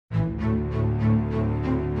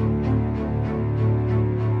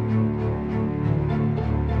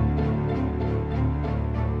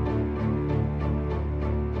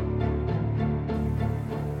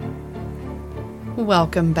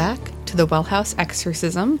Welcome back to the Well House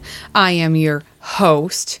Exorcism. I am your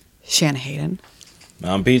host, Shanna Hayden.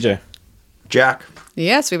 I'm PJ. Jack.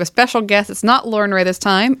 Yes, we have a special guest. It's not Lauren Ray this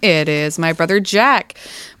time. It is my brother Jack.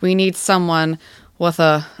 We need someone with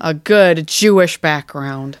a good Jewish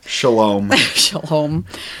background. Shalom. Shalom.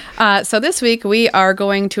 So this week we are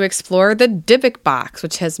going to explore the Dybbuk Box,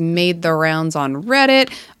 which has made the rounds on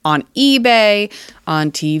Reddit, on eBay,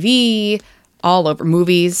 on TV, all over.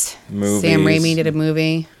 Movies. Sam Raimi did a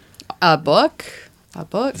movie. A book.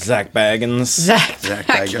 Zach Baggins. Zach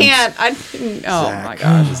Baggins. I can't. My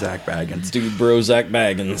gosh. Zach Baggins. Dude, bro, Zach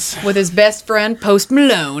Baggins. With his best friend, Post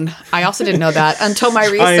Malone. I also didn't know that until my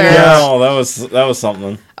research. I know, that was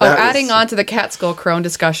something. Adding on to the Catskill Crone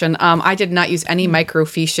discussion, I did not use any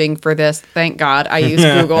microfiching for this. Thank God. I used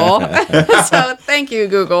Google. So thank you,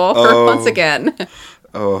 Google, for once again.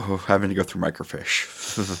 Having to go through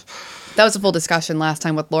microfiche. That was a full discussion last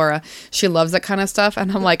time with Laura. She loves that kind of stuff.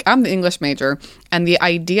 And I'm like, I'm the English major. And the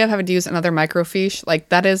idea of having to use another microfiche, like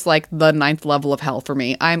that is like the 9th level of hell for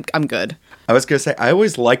me. I'm good. I was going to say, I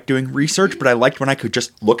always liked doing research, but I liked when I could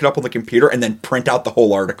just look it up on the computer and then print out the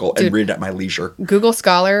whole article and read it at my leisure. Google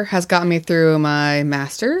Scholar has gotten me through my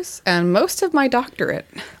master's and most of my doctorate.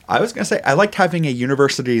 I was going to say, I liked having a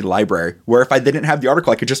university library where if I didn't have the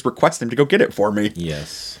article, I could just request them to go get it for me.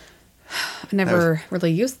 Yes. I never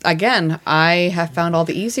really used... Again, I have found all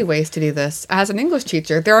the easy ways to do this. As an English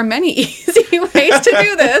teacher, there are many easy ways to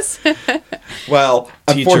do this. Well,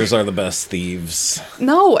 teachers are the best thieves.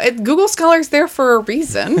 No, Google Scholar's there for a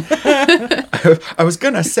reason. I was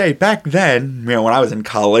going to say, back then, when I was in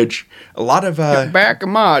college, a lot of... back in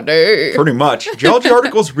my day. Pretty much. Geology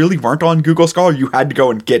articles really weren't on Google Scholar. You had to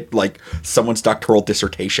go and get, someone's doctoral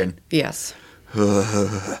dissertation. Yes.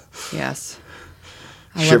 Yes.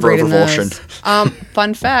 I Shiver of revulsion.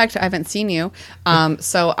 Fun fact, I haven't seen you.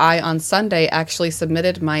 So I, on Sunday, actually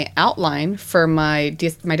submitted my outline for my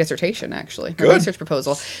dissertation, actually. My research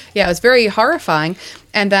proposal. Yeah, it was very horrifying.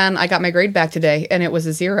 And then I got my grade back today, and it was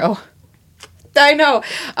a 0. I know.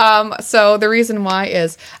 So the reason why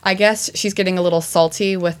is, I guess she's getting a little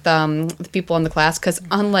salty with the people in the class because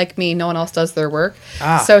unlike me, no one else does their work.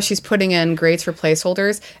 So she's putting in grades for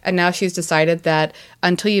placeholders, and now she's decided that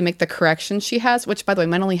until you make the corrections she has, which by the way,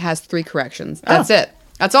 mine only has 3 corrections. That's it.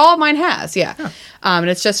 That's all mine has, yeah. And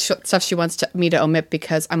it's just stuff she wants me to omit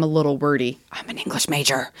because I'm a little wordy. I'm an English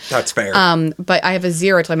major. That's fair. But I have a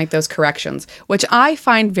 0 till I make those corrections, which I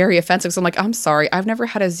find very offensive. So I'm like, I'm sorry. I've never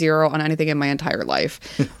had a 0 on anything in my entire life.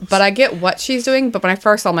 But I get what she's doing. But when I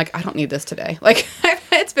first saw, I'm like, I don't need this today. Like,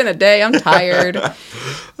 it's been a day. I'm tired.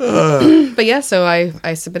 But yeah, so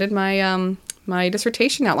I submitted my my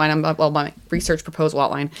dissertation outline. My research proposal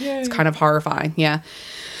outline. Yay. It's kind of horrifying. Yeah.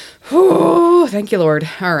 Whew, thank you, Lord.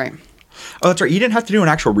 All right. Oh, that's right. You didn't have to do an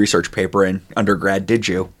actual research paper in undergrad, did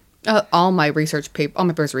you? All my research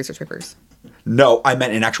papers. No, I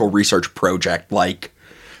meant an actual research project,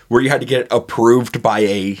 where you had to get approved by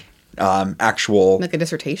a actual... Like a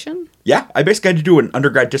dissertation? Yeah, I basically had to do an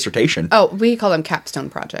undergrad dissertation. Oh, we call them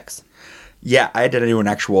capstone projects. Yeah, I had to do an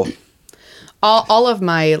actual... All of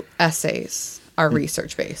my essays are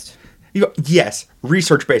research-based. Yes,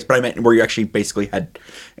 research-based, but I meant where you actually basically had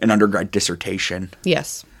an undergrad dissertation.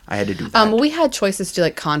 Yes. I had to do that. We had choices to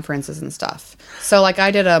do conferences and stuff. So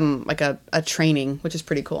I did a training, which is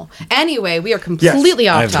pretty cool. Anyway, we are completely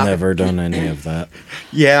off topic. I've never done any of that.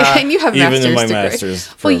 Yeah. And you have even in my degree.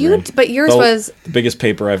 master's. Well, yours was the biggest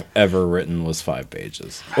paper I've ever written was 5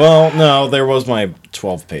 pages. Well, no, there was my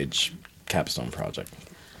 12-page capstone project.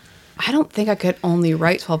 I don't think I could only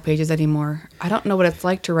write 12 pages anymore. I don't know what it's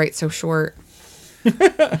like to write so short.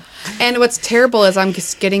 And what's terrible is I'm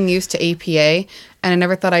just getting used to APA, and I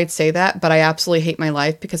never thought I'd say that, but I absolutely hate my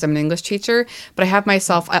life because I'm an English teacher. But I have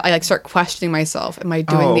myself, I start questioning myself. Am I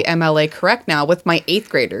doing the MLA correct now with my 8th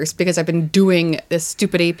graders? Because I've been doing this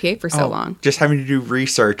stupid APA for so long. Just having to do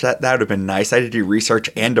research, that would have been nice. I had to do research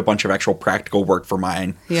and a bunch of actual practical work for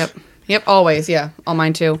mine. Yep, always, yeah. All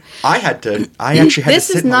mine too. I actually had to sit This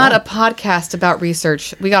is not a podcast about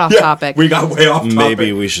research. We got off topic. We got way off topic.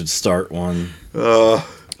 Maybe we should start one.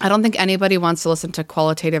 I don't think anybody wants to listen to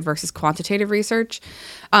qualitative versus quantitative research.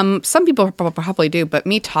 Some people probably do, but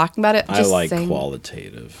me talking about it, I like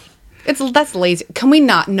qualitative. That's lazy. Can we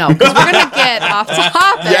not? No, because we're going to get off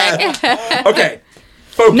topic. Yeah. Okay.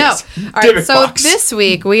 Focus. No. All right, Dybbuk so Box. this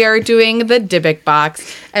week we are doing the Dybbuk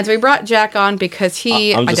Box. And so we brought Jack on because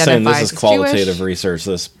he I'm just identifies saying this is qualitative Jewish. research,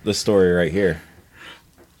 this story right here.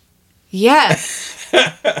 Yes.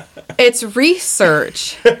 It's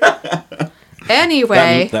research.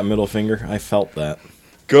 Anyway. That middle finger, I felt that.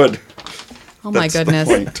 Good. Oh my That's the goodness.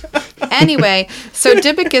 point. Anyway, so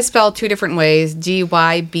Dybbuk is spelled two different ways,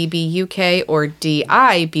 D-Y-B-B-U-K or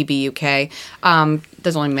D-I-B-B-U-K.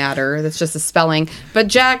 Doesn't really matter. That's just the spelling. But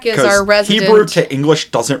Jack is our resident. Hebrew to English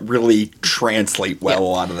doesn't really translate well a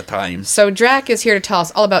lot of the time. So Jack is here to tell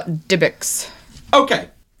us all about Dybbuks. Okay.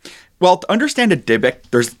 Well, to understand a Dybbuk,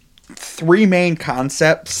 there's three main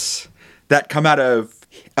concepts that come out of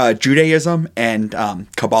Judaism and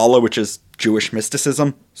Kabbalah, which is Jewish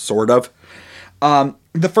mysticism, sort of.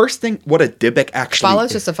 The first thing, what a Dybbuk actually... Kabbalah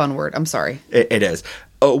is just a fun word. I'm sorry. It is.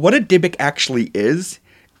 What a Dybbuk actually is,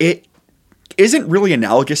 it isn't really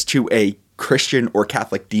analogous to a Christian or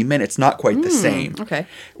Catholic demon. It's not quite the same. Okay.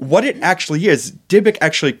 What it actually is, Dybbuk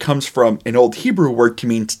actually comes from an old Hebrew word to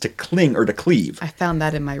mean to cling or to cleave. I found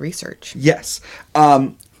that in my research. Yes.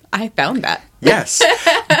 I found that. Yes.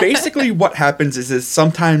 Basically what happens is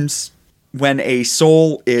sometimes when a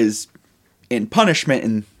soul is in punishment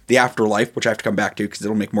in the afterlife, which I have to come back to because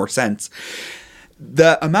it'll make more sense,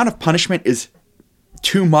 the amount of punishment is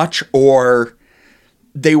too much, or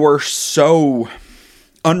they were so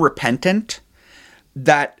unrepentant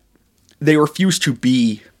that they refuse to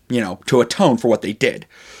be, to atone for what they did.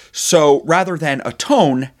 So rather than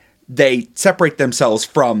atone, they separate themselves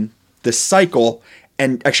from the cycle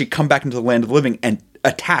and actually come back into the land of the living and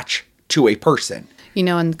attach to a person.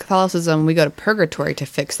 In Catholicism, we go to purgatory to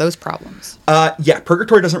fix those problems. Yeah,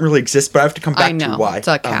 purgatory doesn't really exist, but I have to come back to why. It's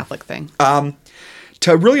a Catholic thing.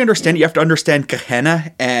 To really understand it, you have to understand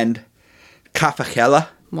Gehenna and Kafachela.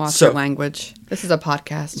 Watch your language. This is a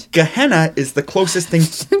podcast. Gehenna is the closest thing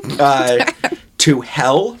to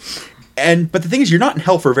hell, but the thing is, you're not in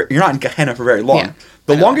hell you're not in Gehenna for very long. Yeah,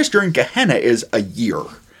 the longest you're in Gehenna is a year.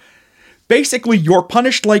 Basically, you're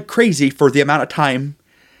punished like crazy for the amount of time,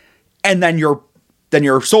 and then your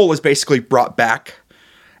soul is basically brought back,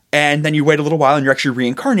 and then you wait a little while and you're actually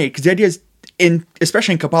reincarnated. Because the idea is,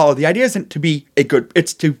 especially in Kabbalah, the idea isn't to be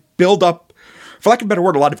it's to build up, for lack of a better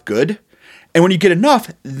word, a lot of good. And when you get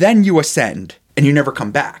enough, then you ascend and you never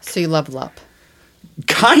come back. So you level up.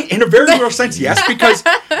 In a very real sense, yes, because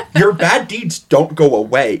your bad deeds don't go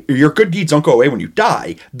away. Your good deeds don't go away when you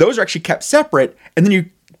die. Those are actually kept separate, and then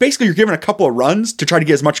you're given a couple of runs to try to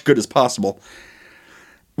get as much good as possible.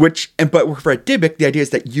 But for a Dybbuk, the idea is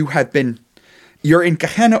that you're in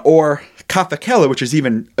Gehenna or Kafakela, which is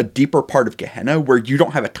even a deeper part of Gehenna, where you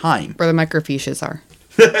don't have a time. Where the microfiches are.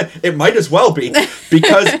 It might as well be,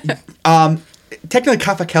 because technically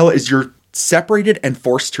Kafakela is you're separated and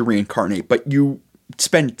forced to reincarnate, but you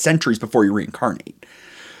spend centuries before you reincarnate.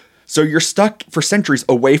 So you're stuck for centuries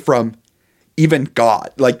away from even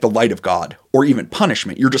God, like the light of God, or even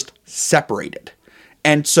punishment. You're just separated.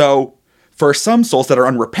 And so for some souls that are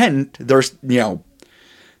unrepentant, there's,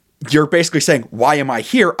 you're basically saying, why am I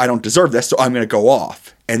here? I don't deserve this, so I'm going to go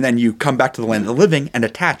off. And then you come back to the land of the living and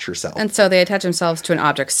attach yourself. And so they attach themselves to an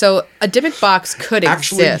object. So a Dybbuk box could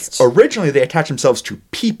exist. Originally, they attach themselves to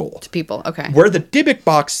people. To people, okay. Where the Dybbuk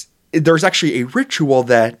box, there's actually a ritual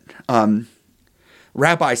that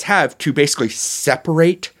rabbis have to basically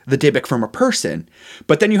separate the Dybbuk from a person.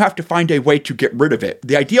 But then you have to find a way to get rid of it.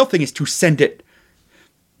 The ideal thing is to send it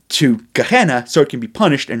to Gehenna so it can be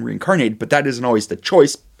punished and reincarnated, but that isn't always the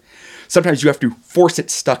choice. Sometimes you have to force it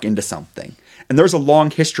stuck into something. And there's a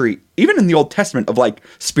long history, even in the Old Testament, of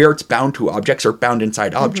spirits bound to objects or bound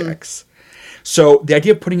inside objects. So the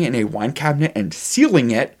idea of putting it in a wine cabinet and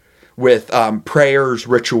sealing it with prayers,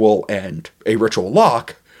 ritual, and a ritual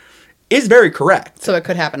lock is very correct. So it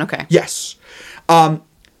could happen, okay. Yes.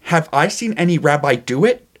 Have I seen any rabbi do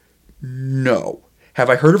it? No. Have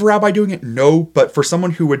I heard of a rabbi doing it? No. But for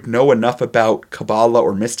someone who would know enough about Kabbalah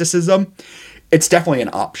or mysticism, it's definitely an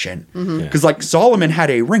option. Because Solomon had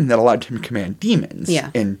a ring that allowed him to command demons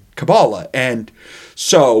in Kabbalah. And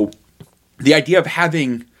so the idea of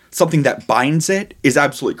having something that binds it is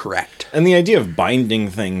absolutely correct. And the idea of binding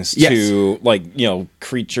things to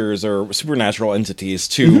creatures or supernatural entities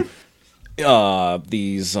to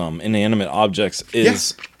these inanimate objects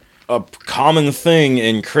is a common thing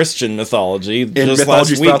in Christian mythology. In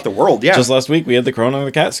mythologies throughout the world, Just last week, we had the Corona and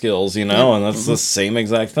the Catskills, and that's the same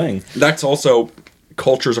exact thing. That's also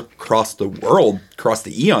cultures across the world, across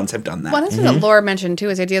the eons have done that. Well, that's what Laura mentioned, too,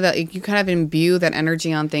 is the idea that you kind of imbue that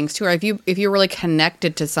energy on things, too. Or if you're really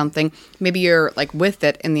connected to something, maybe you're, with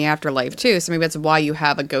it in the afterlife, too. So maybe that's why you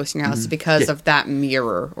have a ghost in your house, because of that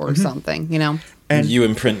mirror or something, And you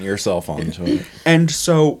imprint yourself onto it. And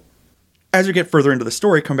so, as we get further into the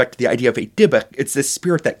story, come back to the idea of a Dybbuk. It's this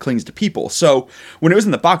spirit that clings to people. So when it was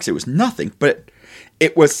in the box, it was nothing. But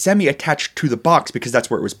it was semi-attached to the box because that's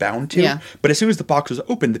where it was bound to. Yeah. But as soon as the box was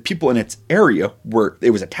opened, the people in its area it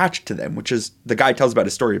was attached to them, which is the guy tells about a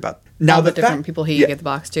story about. Now all the different people he gave the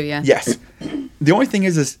box to, yeah. Yes. The only thing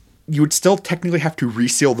is you would still technically have to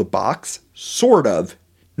reseal the box, sort of,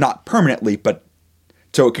 not permanently, but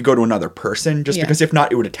so it could go to another person, just because if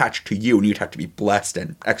not, it would attach to you and you'd have to be blessed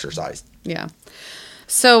and exorcised. Yeah.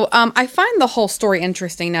 So I find the whole story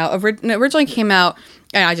interesting now. It originally came out,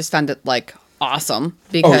 and I just found it like awesome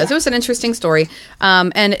because it was an interesting story,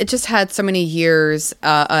 and it just had so many years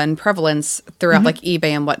and prevalence throughout like eBay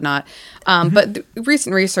and whatnot. But the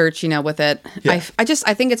recent research, with it,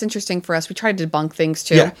 I think it's interesting for us. We try to debunk things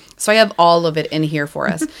too, so I have all of it in here for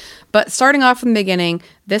us. But starting off from the beginning,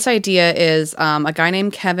 this idea is a guy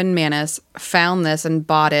named Kevin Mannis found this and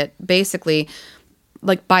bought it basically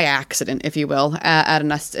like by accident, if you will, at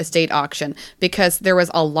an estate auction, because there was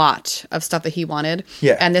a lot of stuff that he wanted.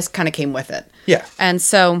 Yeah. And this kind of came with it. Yeah. And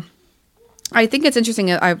so I think it's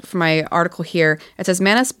interesting for my article here. It says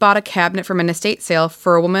Mannis bought a cabinet from an estate sale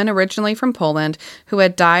for a woman originally from Poland who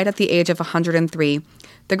had died at the age of 103.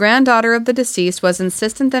 The granddaughter of the deceased was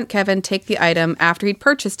insistent that Kevin take the item after he'd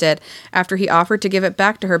purchased it, after he offered to give it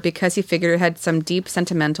back to her because he figured it had some deep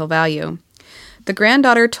sentimental value. The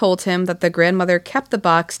granddaughter told him that the grandmother kept the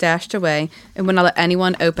box stashed away and would not let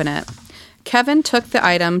anyone open it. Kevin took the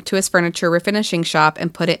item to his furniture refinishing shop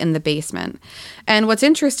and put it in the basement. And what's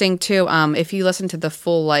interesting too, if you listen to the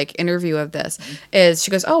full interview of this, is she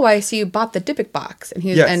goes, "Oh, I see you bought the Dybbuk box," and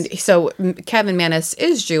and so Kevin Mannis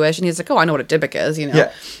is Jewish, and he's like, "Oh, I know what a Dybbuk is,"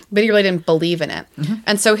 but he really didn't believe in it.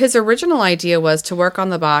 And so his original idea was to work on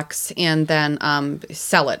the box and then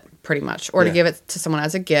sell it pretty much, or to give it to someone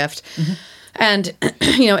as a gift. And,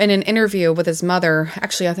 in an interview with his mother,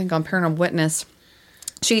 actually, I think on Paranormal Witness,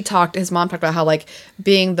 his mom talked about how,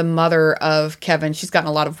 being the mother of Kevin, she's gotten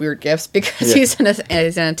a lot of weird gifts because he's an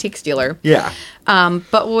antique dealer. Yeah.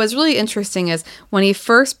 But what was really interesting is when he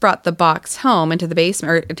first brought the box home into the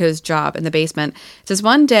basement, or into his job in the basement, it says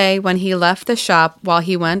one day when he left the shop while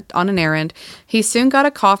he went on an errand, he soon got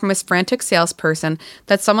a call from his frantic salesperson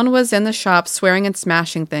that someone was in the shop swearing and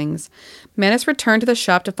smashing things. Mannis returned to the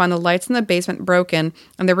shop to find the lights in the basement broken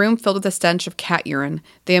and the room filled with a stench of cat urine.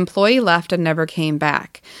 The employee left and never came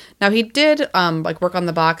back. Now, he did work on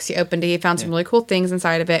the box. He opened it. He found some really cool things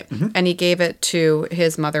inside of it, and he gave it to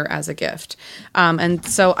his mother as a gift. And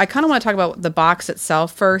so I kind of want to talk about the box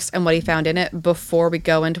itself first and what he found in it before we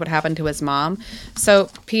go into what happened to his mom. So,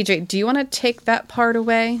 PJ, do you want to take that part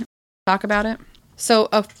away? Talk about it? So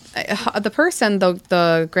the person,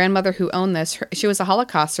 the grandmother who owned this, she was a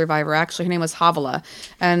Holocaust survivor. Actually, her name was Havala,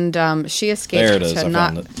 and she escaped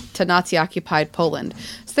to Nazi-occupied Poland.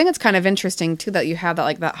 So I think it's kind of interesting too that you have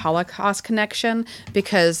that Holocaust connection,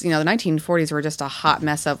 because the 1940s were just a hot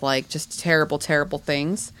mess of just terrible, terrible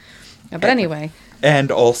things. But anyway,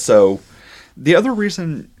 and also the other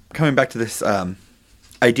reason, coming back to this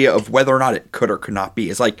idea of whether or not it could or could not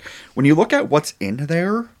be, is when you look at what's in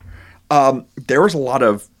there. There was a lot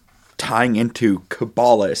of tying into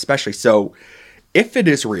Kabbalah, especially. So, if it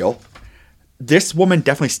is real, this woman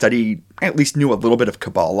definitely studied, at least knew a little bit of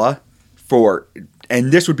Kabbalah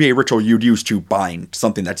and this would be a ritual you'd use to bind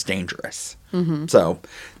something that's dangerous. So,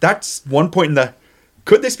 that's one point in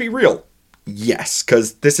could this be real? Yes,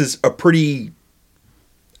 because this is a pretty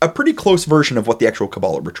close version of what the actual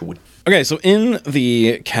Kabbalah ritual would. Okay, so in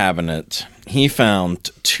the cabinet, he found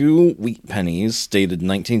 2 wheat pennies dated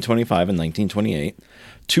 1925 and 1928,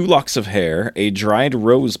 2 locks of hair, a dried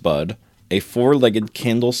rosebud, a 4-legged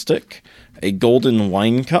candlestick, a golden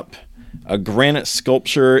wine cup, a granite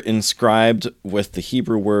sculpture inscribed with the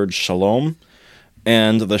Hebrew word shalom,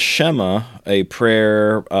 and the Shema, a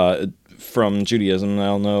prayer from Judaism. I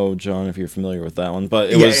don't know, John, if you're familiar with that one, but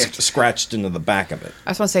it was scratched into the back of it.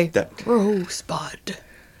 I just want to say that rosebud.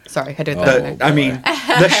 Sorry, I did that.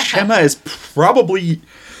 The Shema is probably,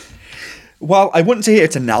 while I wouldn't say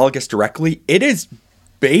it's analogous directly, it is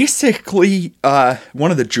basically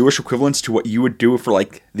one of the Jewish equivalents to what you would do for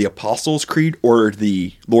the Apostles' Creed or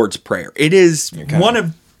the Lord's Prayer. It is one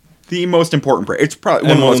of the most important prayers. It's probably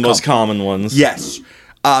one of the most common ones. Yes.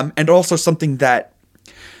 And also something that,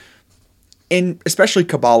 in especially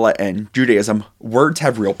Kabbalah and Judaism, words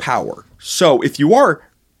have real power. So if you are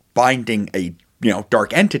binding a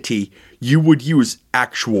dark entity, you would use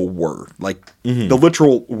actual word, the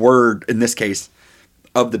literal word in this case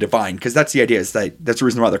of the divine, because that's the idea. Is that's the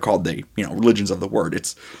reason why they're called the religions of the word.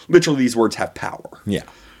 It's literally these words have power. Yeah,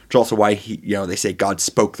 which is also why they say God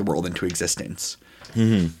spoke the world into existence.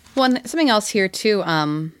 Well, and something else here, too.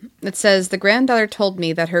 It says, the granddaughter told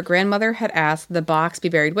me that her grandmother had asked the box be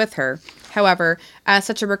buried with her. However, as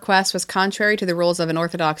such a request was contrary to the rules of an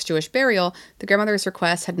Orthodox Jewish burial, the grandmother's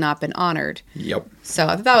request had not been honored. Yep. So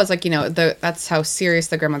I thought that was like, that's how serious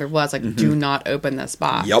the grandmother was. Like, do not open this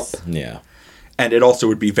box. Yep. Yeah. And it also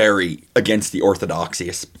would be very against the orthodoxy,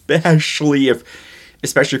 especially if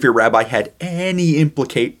your rabbi had any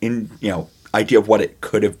idea of what it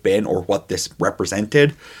could have been or what this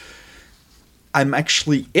represented.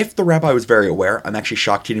 If the rabbi was very aware, I'm actually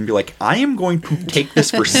shocked he didn't be like, I am going to take this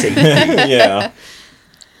for safety. Yeah.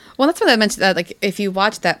 Well, that's what I mentioned. That, like, if you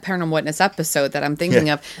watch that Paranormal Witness episode that I'm thinking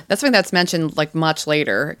of, that's something that's mentioned like much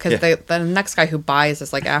later. Because the next guy who buys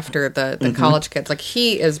this, like after the college kids, like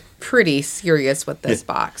he is pretty serious with this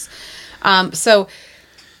box. So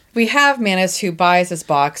we have Manus who buys this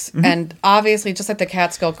box, and obviously, just like the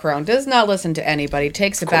Catskill Crown, does not listen to anybody.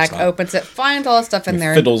 Takes it back, opens it, finds all the stuff in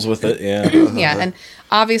there, fiddles with it. Yeah. Yeah, and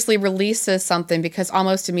obviously releases something because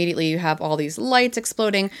almost immediately you have all these lights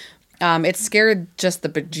exploding. It scared just the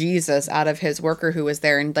bejesus out of his worker who was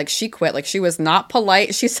there, and like she quit. Like she was not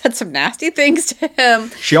polite. She said some nasty things to him.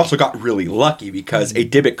 She also got really lucky because a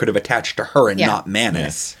Dybbuk could have attached to her and not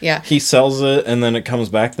Manus. Yeah. He sells it, and then it comes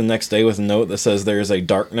back the next day with a note that says there's a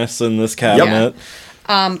darkness in this cabinet.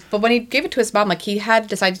 Yep. But when he gave it to his mom, like he had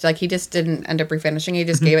decided, like he just didn't end up refinishing. He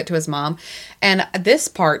just gave it to his mom, and this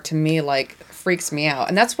part to me like freaks me out,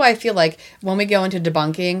 and that's why I feel like when we go into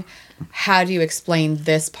debunking, how do you explain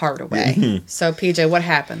this part away? So PJ, what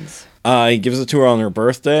happens? He gives it to her on her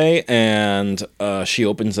birthday, and she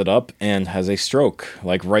opens it up and has a stroke,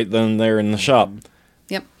 like right then and there in the shop.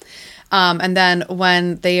 Yep. And then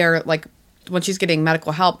when she's getting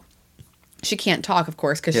medical help, she can't talk, of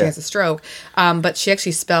course, because she has a stroke. But she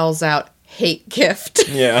actually spells out hate gift.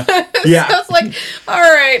 Yeah. Yeah. So I was like, all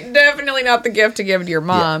right, definitely not the gift to give to your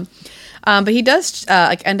mom. Yeah. But he does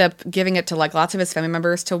end up giving it to like lots of his family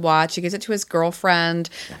members to watch. He gives it to his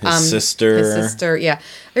girlfriend, his sister. Yeah,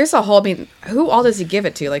 there's a whole. I mean, who all does he give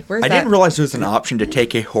it to? Like, where's that? I didn't realize there was an option to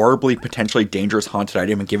take a horribly potentially dangerous haunted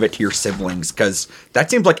item and give it to your siblings because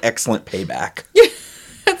that seems like excellent payback.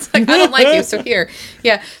 It's like I don't like you, so here.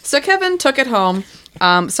 Yeah. So Kevin took it home.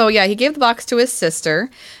 He gave the box to his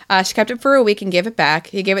sister. She kept it for a week and gave it back.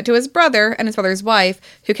 He gave it to his brother and his brother's wife,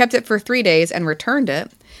 who kept it for 3 days and returned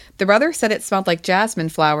it. The brother said it smelled like jasmine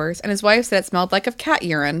flowers, and his wife said it smelled like of cat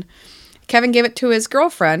urine. Kevin gave it to his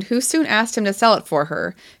girlfriend, who soon asked him to sell it for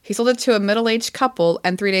her. He sold it to a middle-aged couple,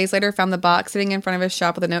 and 3 days later found the box sitting in front of his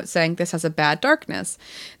shop with a note saying, "This has a bad darkness."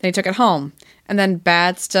 Then he took it home, and then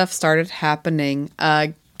bad stuff started happening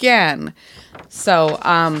again. So,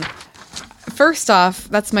 first off,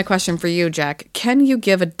 that's my question for you, Jack. Can you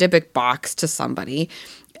give a Dybbuk box to somebody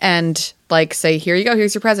and like say, here you go,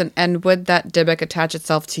 here's your present, and would that Dybbuk attach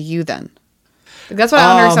itself to you then? That's what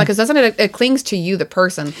I don't understand, because doesn't it clings to you, the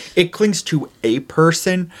person? It clings to a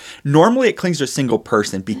person. Normally it clings to a single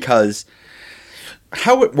person because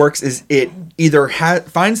how it works is it either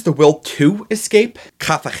finds the will to escape,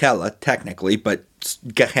 kafachela technically, but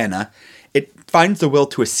Gehenna, it finds the will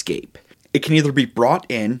to escape. It can either be brought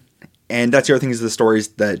in, and that's the other thing is the stories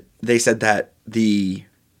that they said that the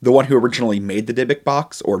one who originally made the Dybbuk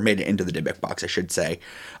box, or made it into the Dybbuk box, I should say,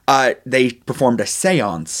 they performed a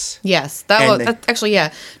seance. Yes. That's actually, yeah.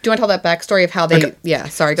 Do you want to tell that backstory of how they... Okay. Yeah,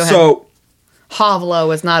 sorry, go ahead. So... Havila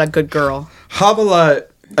was not a good girl. Havila,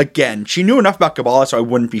 again, she knew enough about Kabbalah, so I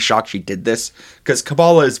wouldn't be shocked she did this, because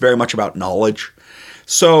Kabbalah is very much about knowledge.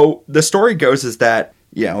 So, the story goes is that,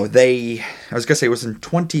 I was going to say it was in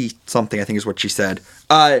 20-something, I think is what she said.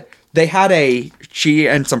 She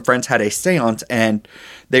and some friends had a seance, and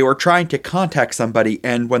they were trying to contact somebody,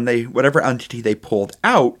 and whatever entity they pulled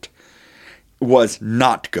out was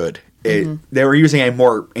not good. They were using a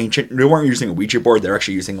more ancient, they weren't using a Ouija board, they were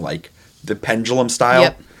actually using like the pendulum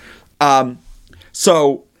style. Yep.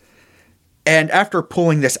 And after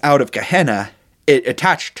pulling this out of Gehenna, it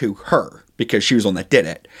attached to her, because she was the one that did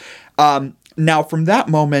it. Now, from that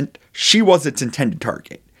moment, she was its intended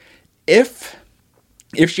target. If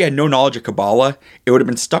she had no knowledge of Kabbalah, it would have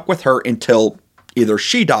been stuck with her until either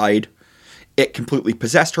she died, it completely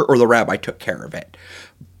possessed her, or the rabbi took care of it.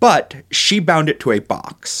 But she bound it to a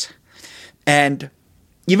box. And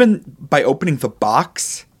even by opening the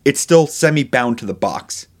box, it's still semi-bound to the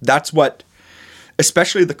box. That's what,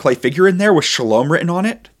 especially the clay figure in there with Shalom written on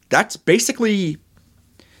it, that's a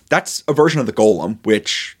version of the golem,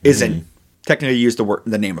 which isn't technically used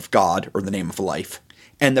the name of God or the name of life.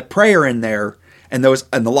 And the prayer in there, and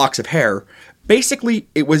the locks of hair, basically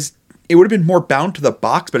it it would have been more bound to the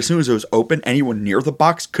box, but as soon as it was open, anyone near the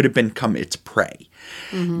box could have become its prey.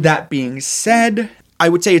 Mm-hmm. That being said, I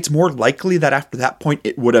would say it's more likely that after that point,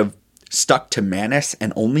 it would have stuck to Manus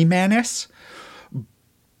and only Manus.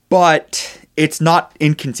 But it's not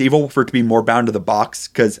inconceivable for it to be more bound to the box,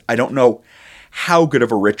 because I don't know how good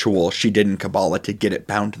of a ritual she did in Kabbalah to get it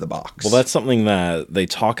bound to the box. Well, that's something that they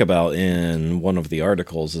talk about in one of the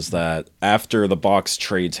articles, is that after the box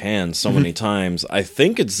trades hands so many times, I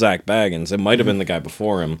think it's Zach Baggins, it might have been the guy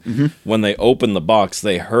before him, when they opened the box,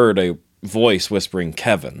 they heard a voice whispering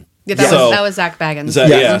Kevin. Yeah, that was Zach Baggins.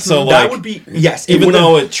 So that would be, yes. Even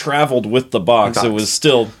though it traveled with the box, it was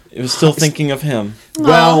still thinking of him.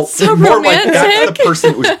 Well, so more romantic. like that's the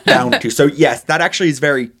person it was bound to. So yes, that actually is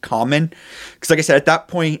very common. Because like I said, at that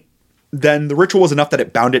point, then the ritual was enough that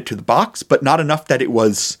it bound it to the box, but not enough that it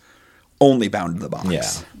was only bound to the box. Yeah.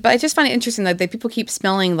 But I just find it interesting that people keep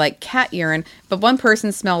smelling like cat urine, but one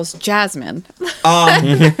person smells jasmine.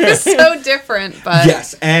 It's so different, but...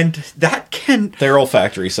 Yes, and that can... Their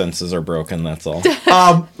olfactory senses are broken, that's all.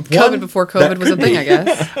 COVID before COVID was a thing, I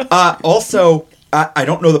guess. Also... I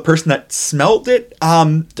don't know the person that smelled it.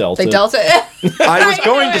 Delta. They dealt it. I was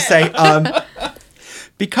going to say,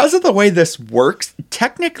 because of the way this works,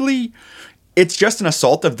 technically, it's just an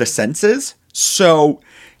assault of the senses. So,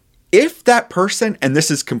 if that person, and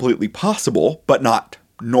this is completely possible, but not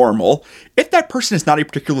normal, if that person is not a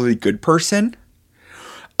particularly good person,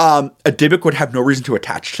 a Dybbuk would have no reason to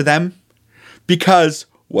attach to them. Because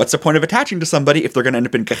what's the point of attaching to somebody if they're going to end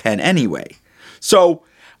up in Gehen anyway? So...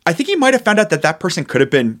 I think he might have found out that person could have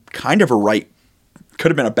been could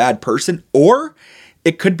have been a bad person, or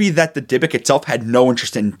it could be that the Dybbuk itself had no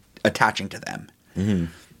interest in attaching to them. Mm-hmm.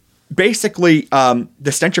 Basically,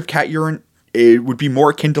 the stench of cat urine, it would be more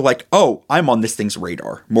akin to like, oh, I'm on this thing's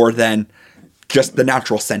radar, more than just the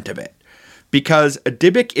natural scent of it. Because a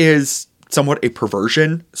Dybbuk is somewhat a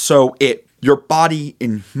perversion, so your body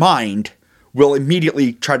and mind will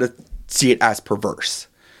immediately try to see it as perverse.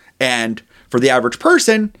 And... for the average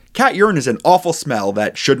person, cat urine is an awful smell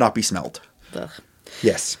that should not be smelled. Ugh.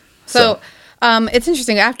 Yes. So it's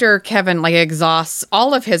interesting. After Kevin exhausts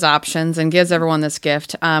all of his options and gives everyone this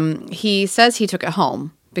gift, he says he took it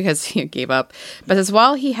home because he gave up. But as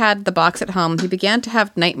while he had the box at home, he began to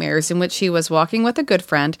have nightmares in which he was walking with a good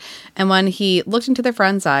friend, and when he looked into the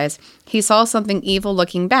friend's eyes, he saw something evil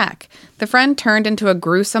looking back. The friend turned into a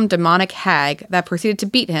gruesome demonic hag that proceeded to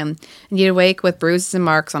beat him, and he'd awake with bruises and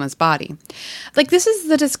marks on his body. This is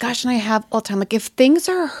the discussion I have all the time. If things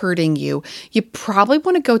are hurting you, you probably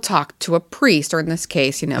want to go talk to a priest, or in this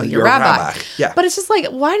case, your rabbi. Yeah. But it's just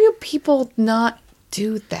why do people not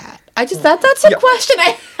do that? That's a question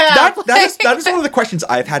I have. That is one of the questions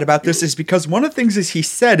I've had about this, is because one of the things he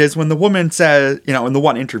said is when the woman says, in the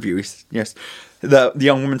one interview, yes, the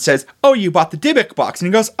young woman says, "Oh, you bought the Dybbuk box," and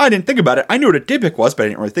he goes, "I didn't think about it. I knew what a Dybbuk was, but I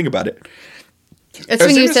didn't really think about it." It's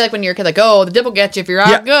when you say when you're a kid, oh, the Dybbuk will get you if you're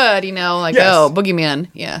out good, oh, boogeyman,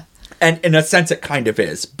 yeah. And in a sense, it kind of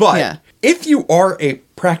is. But if you are a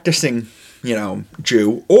practicing,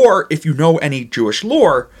 Jew, or if you know any Jewish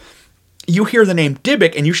lore, you hear the name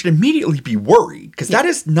Dybbuk and you should immediately be worried, because that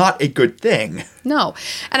is not a good thing. No.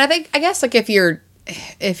 And I guess if you're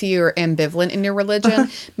ambivalent in your religion,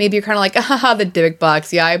 maybe you're kind of the Dybbuk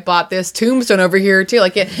box. Yeah, I bought this tombstone over here too.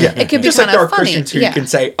 It could be just kind of funny. There are Christians who can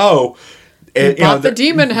say, "Oh, bought the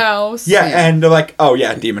demon house." Yeah, and they're like, "Oh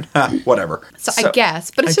yeah, demon, whatever." So I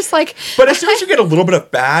guess, but it's just But as soon as you get a little bit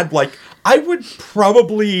of bad, I would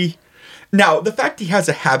probably. Now, the fact he has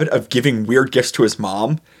a habit of giving weird gifts to his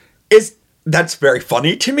mom that's very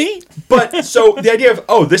funny to me. But so the idea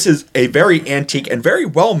of, this is a very antique and very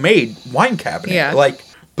well made wine cabinet. Yeah.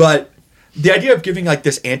 But the idea of giving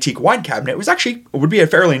this antique wine cabinet would be a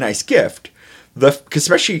fairly nice gift.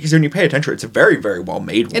 Especially because when you pay attention, it's a very, very well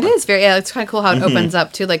made one. It is it's kind of cool how it opens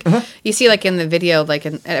up too. You see in the video,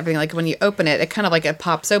 and everything, when you open it, it kind of it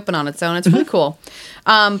pops open on its own. It's really cool.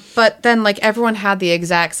 But then everyone had the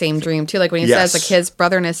exact same dream too. When he says his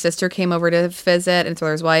brother and his sister came over to visit, and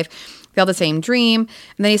so his wife. They had the same dream,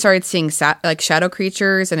 and then he started seeing shadow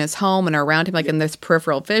creatures in his home and around him, in this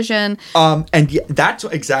peripheral vision. And that's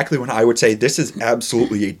exactly when I would say this is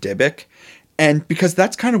absolutely a Dybbuk, and because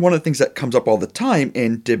that's kind of one of the things that comes up all the time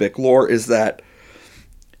in Dybbuk lore is that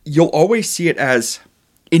you'll always see it as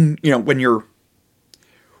when your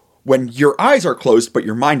eyes are closed but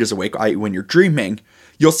your mind is awake, i.e. when you're dreaming.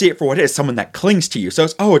 You'll see it for what it is, someone that clings to you. So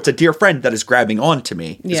it's a dear friend that is grabbing onto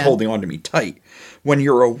me, is holding onto me tight. When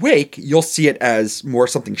you're awake, you'll see it as more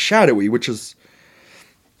something shadowy,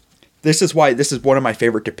 this is why this is one of my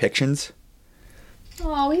favorite depictions.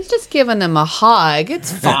 Oh, he's just giving him a hug.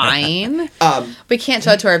 It's fine. We can't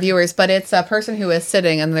show it to our viewers, but it's a person who is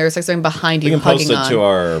sitting and there's like something behind you We can hugging post it on. to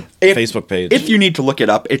our Facebook page. If you need to look it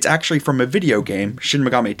up, it's actually from a video game, Shin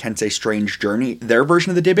Megami Tensei Strange Journey. Their version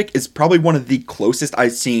of the Dybbuk is probably one of the closest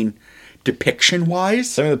I've seen depiction-wise.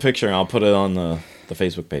 Send me the picture and I'll put it on the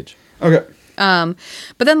Facebook page. Okay. But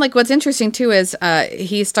then, like, what's interesting, too, is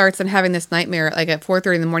he starts and having this nightmare. Like, at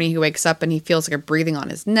 4:30 in the morning, he wakes up and he feels like a breathing on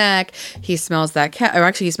his neck. He smells that cat, or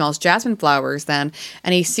actually, he smells jasmine flowers then,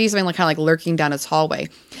 and he sees something like kind of like lurking down his hallway.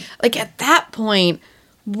 Like, at that point,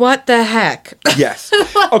 what the heck? Yes.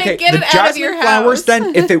 Like, Okay. get The it out of your jasmine flowers. house.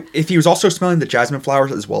 Then, if he was also smelling the jasmine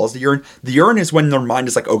flowers as well as the urine is when their mind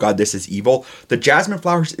is like, oh god, this is evil. The jasmine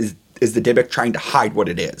flowers is the Dybbuk trying to hide what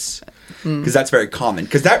it is, because that's very common.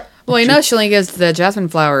 Because that. Well, you know, she only gives the jasmine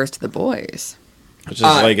flowers to the boys. Which is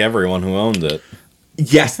like everyone who owned it.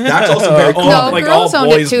 Yes, that's also very common. No, Like girls all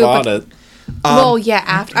owned it boys too, bought but- it. Well, yeah,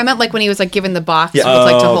 after I meant like when he was like given the box, Yeah.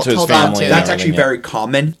 with, like to Oh, hold, to his hold on family to. and That's actually everything, very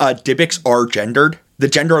common. Dybbuks are gendered. The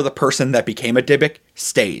gender of the person that became a Dybbuk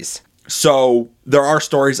stays. So there are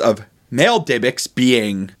stories of male Dybbuks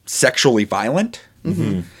being sexually violent.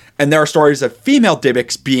 Mm-hmm. And there are stories of female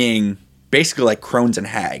Dybbuks being basically like crones and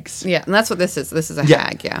hags. Yeah, and that's what this is. This is a Yeah.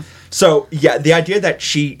 hag, yeah. So, yeah, the idea that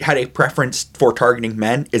she had a preference for targeting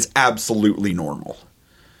men is absolutely normal.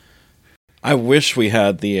 I wish we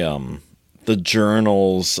had the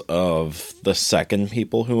journals of the second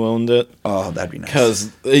people who owned it. Oh, that'd be nice.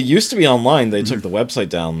 Because it used to be online. They took the website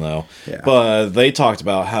down, though. Yeah. But they talked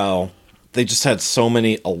about how they just had so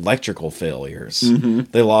many electrical failures.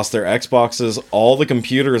 They lost their Xboxes. All the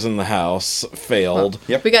computers in the house failed.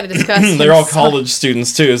 Yep. We got to discuss. They're all college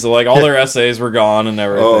students, too. So, like, all their essays were gone and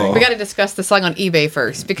everything. Oh. We got to discuss the selling on eBay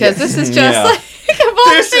first because this is just Yeah. like of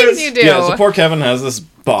all This the things is- you do. Yeah, so poor Kevin has this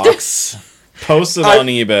box posted on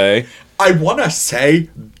eBay. I want to say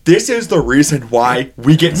this is the reason why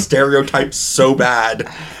we get stereotyped so bad.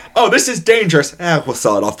 Oh, this is dangerous. We'll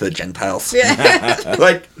sell it off to the Gentiles.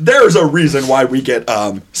 Like, there's a reason why we get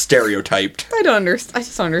stereotyped. I don't understand. I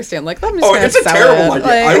just don't understand. Like, I'm just Oh, gonna it's a sell terrible it. idea.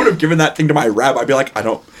 Like, I would have given that thing to my rep. I'd be like,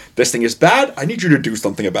 this thing is bad. I need you to do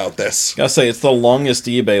something about this. Gotta say, it's the longest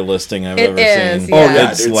eBay listing I've It ever is, seen. yeah. Oh,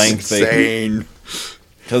 yeah, It's lengthy. insane.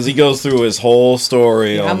 Because he goes through his whole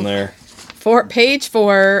story on there. for page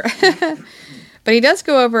 4. But he does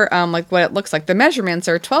go over like what it looks like. The measurements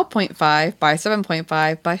are 12.5 by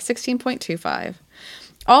 7.5 by 16.25.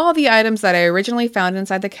 All the items that I originally found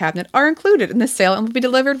inside the cabinet are included in the sale and will be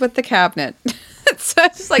delivered with the cabinet. So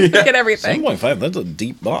it's just like, look at everything. 7.5, that's a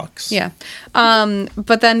deep box. Yeah.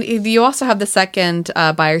 But then you also have the second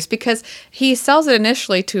buyers because he sells it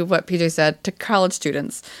initially to what PJ said, to college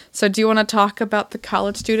students. So do you want to talk about the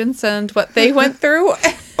college students and what they went through?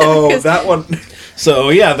 Oh, that one. So,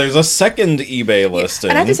 yeah, there's a second eBay listing.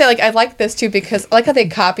 And I have to say, like, I like this too because I like how they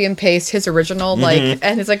copy and paste his original, like,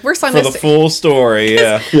 and it's like, we're selling for this. the full story,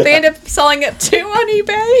 yeah. They end up selling it too on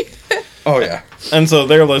eBay. Oh, yeah. And so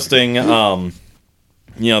they're listing,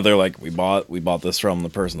 they're like, we bought this from the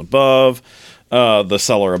person above, the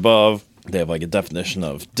seller above. They have like a definition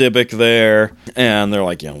of Dybbuk there, and they're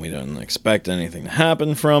like, we didn't expect anything to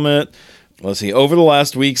happen from it. Let's see. Over the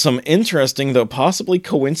last week, some interesting, though possibly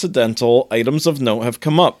coincidental, items of note have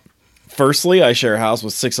come up. Firstly, I share a house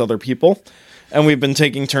with 6 other people, and we've been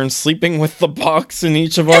taking turns sleeping with the box in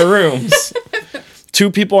each of our rooms. 2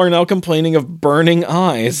 people are now complaining of burning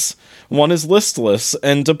eyes. One is listless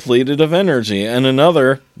and depleted of energy, and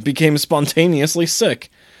another became spontaneously sick.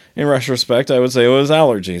 In retrospect, I would say it was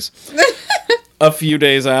allergies. A few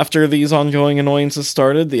days after these ongoing annoyances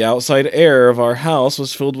started, the outside air of our house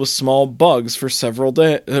was filled with small bugs for several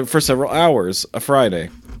hours. A Friday.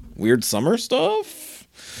 Weird summer stuff?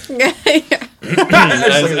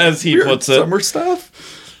 as he puts it. Summer stuff?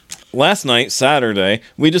 Last night, Saturday,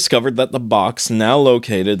 we discovered that the box, now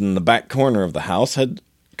located in the back corner of the house, had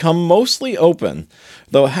come mostly open,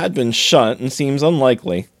 though it had been shut and seems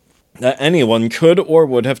unlikely that anyone could or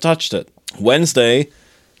would have touched it. Wednesday,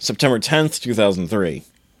 September 10th, 2003.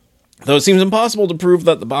 Though it seems impossible to prove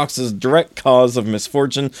that the box's direct cause of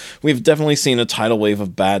misfortune, we've definitely seen a tidal wave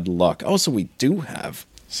of bad luck. Oh, so we do have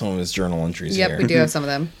some of his journal entries here. Yep, we do have some of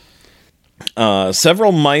them.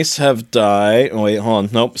 Several mice have died. Oh, wait, hold on.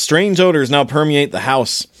 Nope. Strange odors now permeate the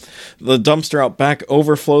house. The dumpster out back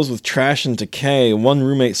overflows with trash and decay. One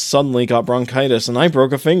roommate suddenly got bronchitis, and I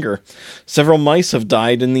broke a finger. Several mice have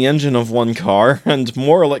died in the engine of one car, and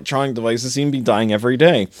more electronic devices seem to be dying every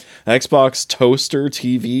day. Xbox, toaster,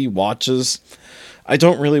 TV, watches. I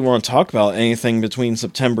don't really want to talk about anything between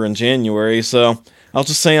September and January, so I'll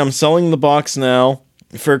just say I'm selling the box now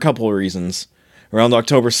for a couple of reasons. Around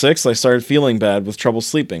October 6th, I started feeling bad with trouble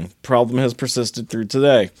sleeping. Problem has persisted through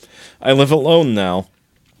today. I live alone now.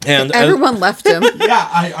 And everyone left him.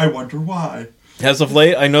 Yeah, I wonder why. As of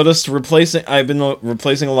late, I noticed I've been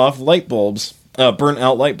replacing a lot of light bulbs, burnt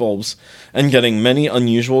out light bulbs, and getting many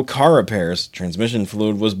unusual car repairs. Transmission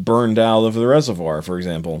fluid was burned out of the reservoir, for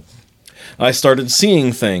example. I started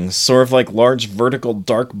seeing things, sort of like large vertical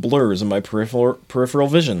dark blurs in my peripheral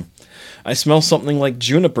vision. I smell something like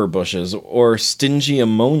juniper bushes or stingy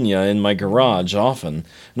ammonia in my garage often,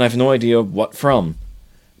 and I have no idea what from.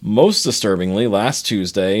 Most disturbingly, last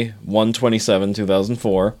Tuesday,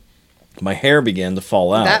 1/27/2004, my hair began to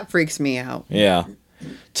fall out. That freaks me out. Yeah.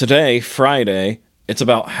 Today, Friday, it's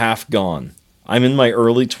about half gone. I'm in my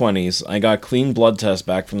early 20s. I got a clean blood test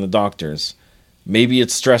back from the doctors. Maybe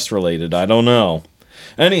it's stress related, I don't know.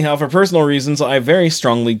 Anyhow, for personal reasons, I very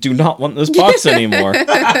strongly do not want this box anymore.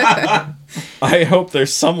 I hope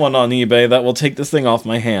there's someone on eBay that will take this thing off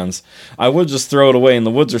my hands. I would just throw it away in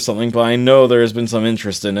the woods or something, but I know there has been some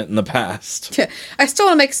interest in it in the past. I still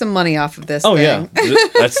want to make some money off of this Oh, thing. yeah.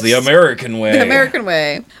 That's the American way. The American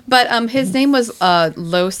way. But his name was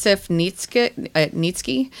Losif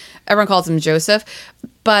Nitsky. Everyone calls him Joseph.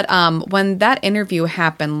 But when that interview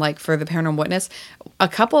happened, like for the Paranormal Witness, a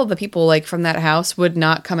couple of the people like from that house would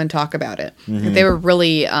not come and talk about it. Mm-hmm. They were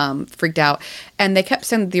really freaked out, and they kept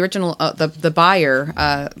saying the original, the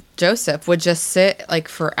buyer, Joseph, would just sit like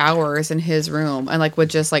for hours in his room and like would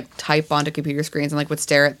just like type onto computer screens and like would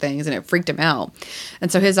stare at things, and it freaked him out.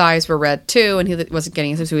 And so his eyes were red too, and he wasn't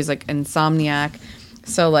getting so he was like insomniac.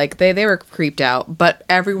 So like they were creeped out, but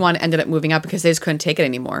everyone ended up moving out because they just couldn't take it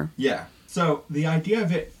anymore. Yeah. So the idea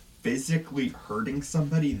of it physically hurting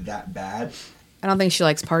somebody that bad, I don't think she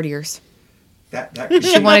likes partiers. That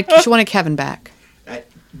she wanted Kevin back.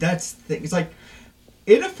 That's the thing. It's like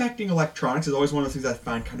it affecting electronics is always one of those things I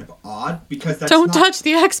find kind of odd because that's don't touch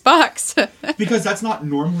the Xbox. Because that's not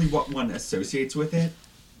normally what one associates with it.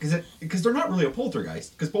 Because they're not really a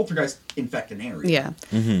poltergeist. Because poltergeists infect an area. Yeah.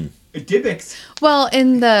 Mm-hmm. Dybbuk's. Well,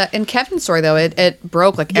 in Kevin's story though, it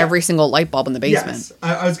broke like every single light bulb in the basement. Yes,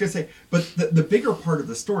 I was gonna say, but the bigger part of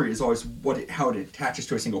the story is always how it attaches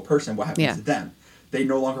to a single person. What happens to them? They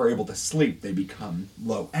no longer are able to sleep. They become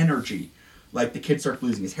low energy. Like the kid starts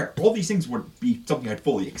losing his hair. All these things would be something I'd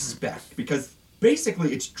fully expect because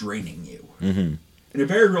basically it's draining you. Mm-hmm. In a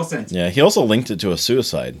very real sense. Yeah, he also linked it to a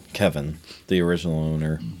suicide, Kevin, the original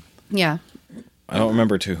owner. Yeah. I don't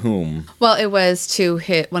remember to whom. Well, it was to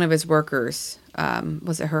hit one of his workers.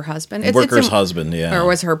 Was it her husband? Worker's husband, yeah. Or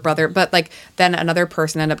was it her brother? But like then another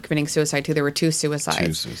person ended up committing suicide too. There were two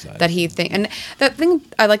suicides. That he think. And that thing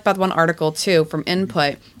I like about one article too from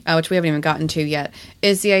Input, which we haven't even gotten to yet,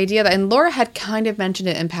 is the idea that, and Laura had kind of mentioned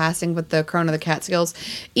it in passing with the Crone of the Catskills,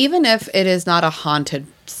 even if it is not a haunted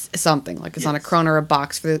something, like it's not a crone or a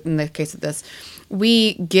box in the case of this,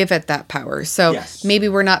 we give it that power. So maybe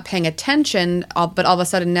we're not paying attention, but all of a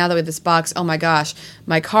sudden now that we have this box, oh my gosh,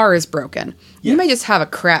 my car is broken. You may just have a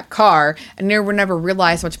crap car and you never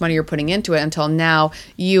realize how much money you're putting into it until now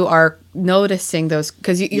you are noticing those,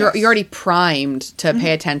 because you're already primed to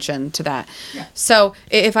pay attention to that. Yeah. So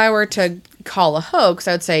if I were to call a hoax,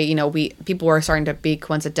 I would say, people were starting to be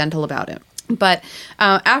coincidental about it. But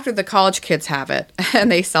after the college kids have it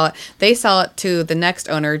and they sell it to the next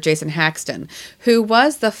owner, Jason Haxton, who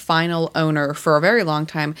was the final owner for a very long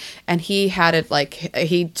time. And he had it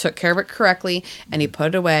he took care of it correctly and he put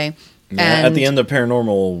it away. Yeah, at the end of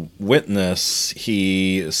Paranormal Witness,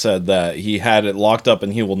 he said that he had it locked up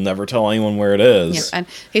and he will never tell anyone where it is. Yeah, and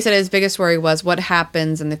he said his biggest worry was what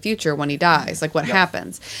happens in the future when he dies, like what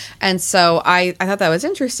happens. And so I thought that was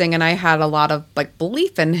interesting, and I had a lot of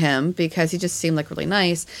belief in him because he just seemed really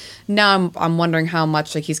nice. Now I'm wondering how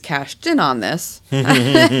much he's cashed in on this.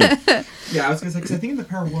 Yeah, I was going to say, because I think in the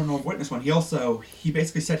Paranormal Witness one, he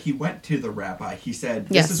basically said he went to the rabbi. He said,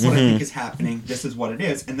 this is what I think is happening, this is what it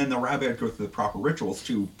is, and then the rabbi would go through the proper rituals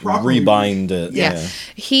to properly rebind it. Yeah.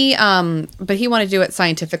 But he wanted to do it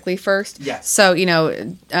scientifically first. Yes. So,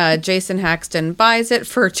 Jason Haxton buys it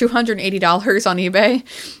for $280 on eBay.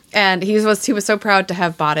 And he was so proud to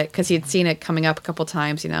have bought it because he had seen it coming up a couple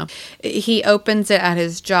times, He opens it at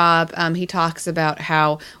his job. He talks about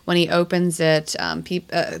how when he opens it,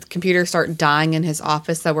 computers start dying in his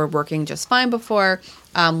office that were working just fine before.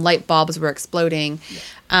 Light bulbs were exploding.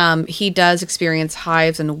 Yeah. He does experience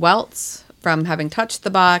hives and welts from having touched the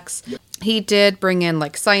box. Yep. He did bring in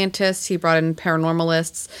scientists. He brought in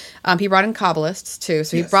paranormalists. He brought in Kabbalists too.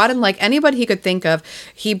 So he brought in anybody he could think of.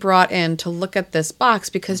 He brought in to look at this box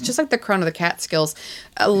because just like the Crone of the Catskills,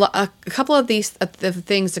 a couple of these the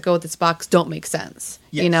things that go with this box don't make sense.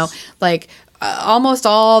 Yes. almost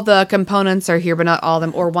all the components are here, but not all of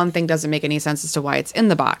them, or one thing doesn't make any sense as to why it's in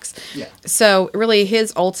the box. Yeah. So really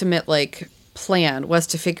his ultimate plan was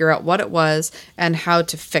to figure out what it was and how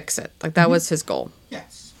to fix it. That was his goal.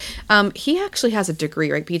 Yes. He actually has a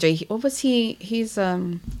degree, right, PJ? What was he? It's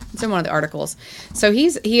in one of the articles. So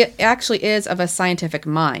he actually is of a scientific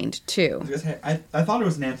mind too. I thought it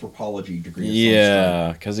was an anthropology degree.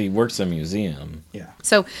 Yeah, because he works in a museum. Yeah.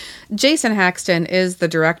 So Jason Haxton is the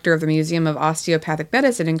director of the Museum of Osteopathic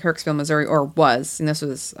Medicine in Kirksville, Missouri, or was, and this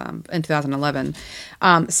was in 2011.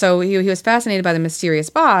 So he was fascinated by the mysterious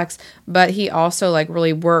box, but he also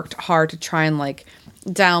really worked hard to try and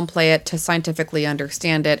downplay it, to scientifically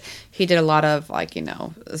understand it. He did a lot of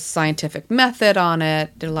scientific method on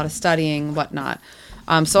it, did a lot of studying, whatnot.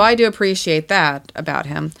 So I do appreciate that about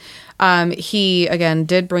him. He again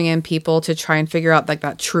did bring in people to try and figure out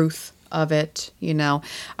that truth of it. He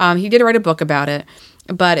did write a book about it,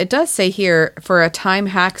 but it does say here, for a time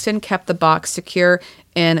Haxton kept the box secure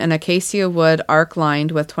in an acacia wood arc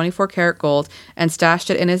lined with 24 karat gold and stashed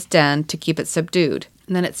it in his den to keep it subdued.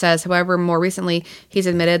 And then it says, however, more recently, he's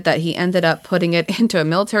admitted that he ended up putting it into a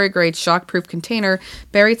military-grade shock-proof container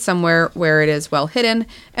buried somewhere where it is well hidden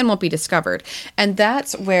and won't be discovered. And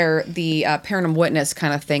that's where the paranormal witness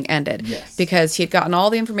kind of thing ended. Yes. Because he had gotten all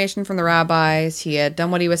the information from the rabbis. He had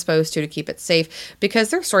done what he was supposed to keep it safe. Because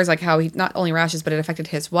there are stories like how he not only rashes, but it affected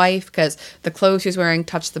his wife because the clothes she was wearing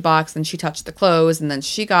touched the box, and she touched the clothes, and then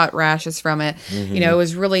she got rashes from it. Mm-hmm. It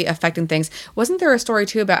was really affecting things. Wasn't there a story,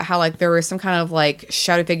 too, about how there was some kind of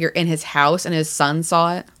shadow figure in his house and his son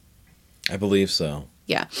saw it? I believe so.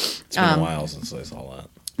 Yeah. It's been a while since I saw that.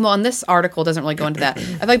 Well, and this article doesn't really go into that.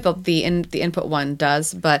 I think the input one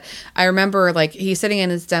does, but I remember he's sitting in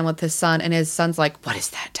his den with his son, and his son's like, "What is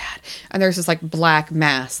that, Dad?" And there's this black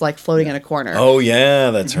mass floating in a corner. Oh yeah,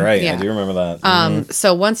 that's right. Yeah. I do remember that.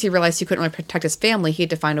 So once he realized he couldn't really protect his family, he had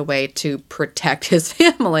to find a way to protect his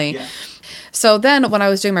family. Yeah. So then when I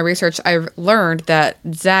was doing my research, I learned that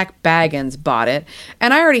Zach Baggins bought it.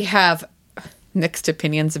 And I already have mixed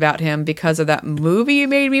opinions about him because of that movie you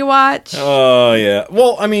made me watch. Oh, yeah.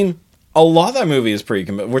 Well, I mean, a lot of that movie is pretty...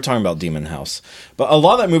 We're talking about Demon House. But a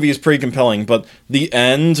lot of that movie is pretty compelling. But the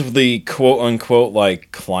end, the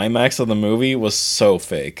quote-unquote, climax of the movie was so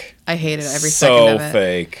fake. I hated every second of it. So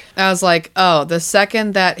fake. I was like, oh, the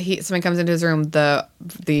second that somebody comes into his room, the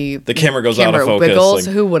camera goes out of focus. Wiggles.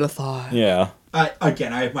 Who would have thought? Yeah.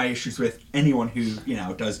 Again, I have my issues with anyone who,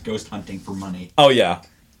 does ghost hunting for money. Oh, yeah.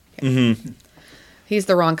 Mm-hmm. He's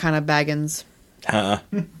the wrong kind of Baggins.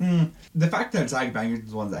 The fact that Zach Baggins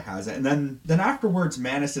is the one that has it, and then afterwards,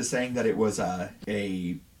 Manus is saying that it was a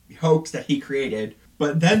hoax that he created.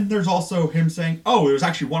 But then there's also him saying, "Oh, it was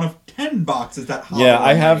actually one of 10 boxes that." Yeah,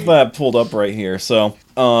 I have that pulled up right here. So,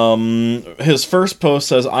 his first post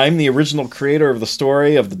says, "I'm the original creator of the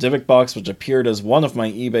story of the Dybbuk Box, which appeared as one of my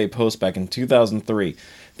eBay posts back in 2003.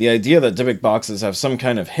 The idea that Dybbuk boxes have some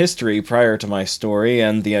kind of history prior to my story,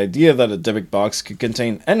 and the idea that a Dybbuk box could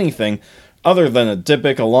contain anything other than a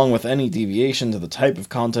Dybbuk, along with any deviation to the type of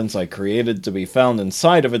contents I created to be found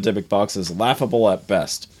inside of a Dybbuk box, is laughable at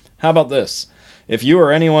best. How about this? If you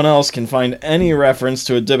or anyone else can find any reference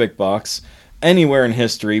to a Dybbuk box anywhere in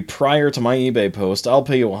history prior to my eBay post, I'll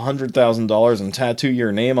pay you $100,000 and tattoo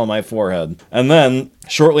your name on my forehead." And then,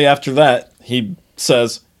 shortly after that, he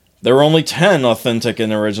says, "There were only 10 authentic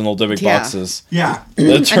and original Dybbuk boxes." Yeah.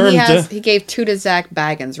 The term he gave 2 to Zach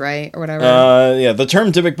Baggins, right? Or whatever. Yeah, the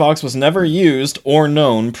term Dybbuk box was never used or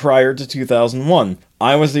known prior to 2001.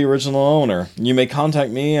 I was the original owner. You may contact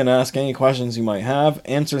me and ask any questions you might have.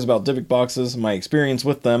 Answers about Dybbuk boxes, my experience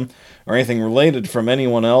with them, or anything related from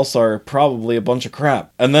anyone else are probably a bunch of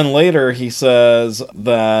crap. And then later he says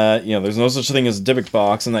that, there's no such thing as a Dybbuk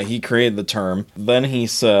box and that he created the term. Then he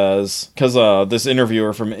says, because this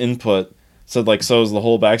interviewer from Input said, so is the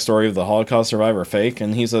whole backstory of the Holocaust survivor fake?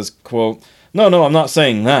 And he says, quote, No, I'm not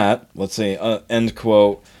saying that. Let's see, end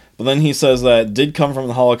quote. But then he says that it did come from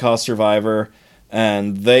the Holocaust survivor,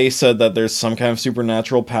 and they said that there's some kind of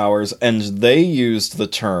supernatural powers, and they used the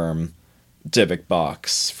term Dybbuk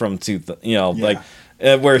box from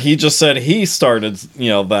where he just said he started,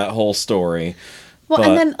 that whole story. Well,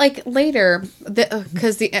 and then later,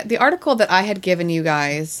 because the article that I had given you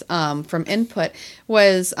guys from Input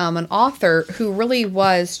was an author who really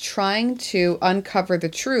was trying to uncover the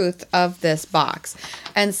truth of this box,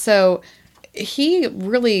 and so he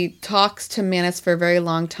really talks to Manus for a very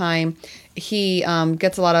long time. He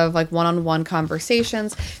gets a lot of one-on-one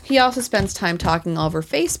conversations. He also spends time talking over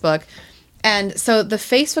Facebook. And so the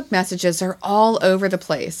Facebook messages are all over the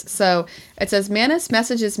place. So it says, Manus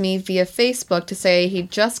messages me via Facebook to say he'd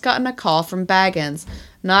just gotten a call from Baggins.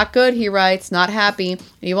 Not good, he writes, not happy.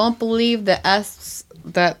 You won't believe the S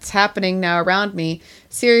that's happening now around me.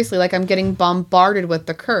 Seriously, like I'm getting bombarded with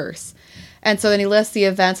the curse. And so then he lists the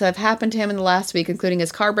events that have happened to him in the last week, including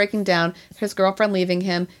his car breaking down, his girlfriend leaving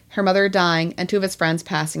him, her mother dying, and 2 of his friends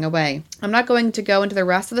passing away. I'm not going to go into the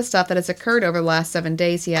rest of the stuff that has occurred over the last 7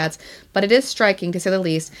 days, he adds, but it is striking, to say the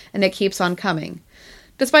least, and it keeps on coming.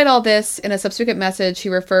 Despite all this, in a subsequent message, he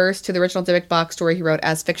refers to the original Dybbuk Box story he wrote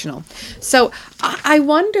as fictional. So I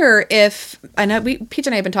wonder if, I know Peach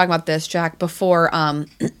and I have been talking about this, Jack, before,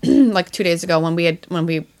 like 2 days ago when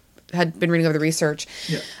we had been reading over the research.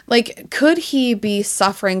 Yeah. Like, could he be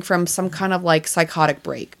suffering from some kind of like psychotic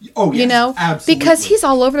break? Oh, yes, you know, absolutely. because he's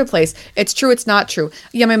all over the place. It's true. It's not true.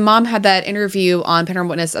 Yeah. My mom had that interview on Paranormal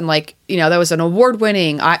Witness, and like, you know, that was an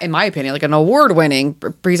award-winning, in my opinion, like an award-winning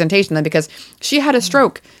presentation. Then because she had a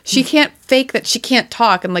stroke, she can't fake that she can't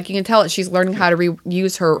talk, and like you can tell that she's learning how to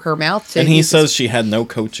use her mouth. And he says she had no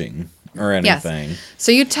coaching or anything. Yes.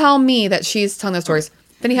 So you tell me that she's telling those stories.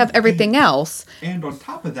 Then you have everything else. And on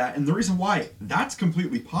top of that, and the reason why that's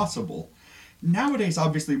completely possible, nowadays,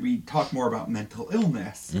 obviously, we talk more about mental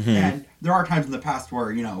illness. Mm-hmm. And there are times in the past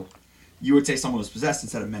where, you know, you would say someone was possessed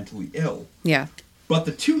instead of mentally ill. Yeah. But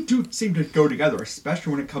the two do seem to go together,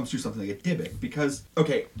 especially when it comes to something like a Dybbuk. Because,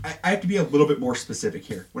 okay, I have to be a little bit more specific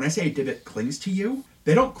here. When I say a Dybbuk clings to you,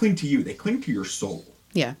 they don't cling to you. They cling to your soul.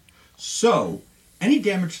 Yeah. So, any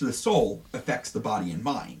damage to the soul affects the body and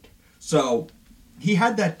mind. So, he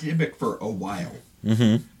had that Dybbuk for a while.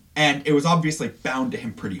 Mm-hmm. And it was obviously bound to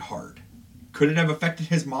him pretty hard. Could it have affected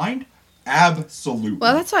his mind? Absolutely.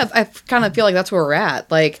 Well, that's why I kind of feel like that's where we're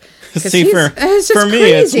at. Like, see, for me,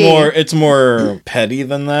 crazy. it's more petty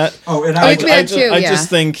than that. Oh, and I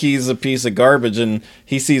just think he's a piece of garbage, and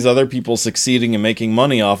he sees other people succeeding and making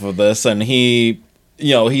money off of this, and he's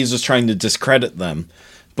just trying to discredit them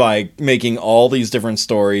by making all these different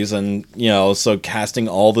stories, and so casting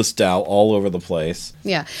all this doubt all over the place.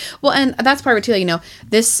 Yeah, well, and that's part of it too. You know,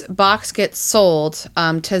 this box gets sold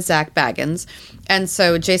to Zach Baggins, and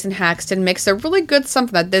so Jason Haxton makes a really good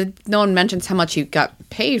something that no one mentions how much he got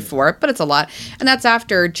paid for it, but it's a lot. And that's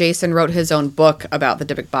after Jason wrote his own book about the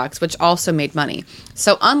Dybbuk Box, which also made money.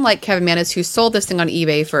 So unlike Kevin Manis, who sold this thing on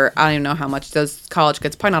eBay for I don't even know how much, those college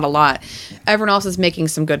kids, probably not a lot, everyone else is making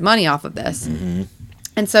some good money off of this. Mm-hmm.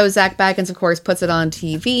 And so Zach Baggins, of course, puts it on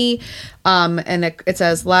TV, and it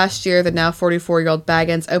says, last year, the now 44-year-old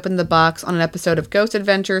Baggins opened the box on an episode of Ghost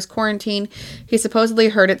Adventures Quarantine. He supposedly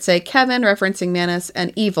heard it say Kevin, referencing Manus,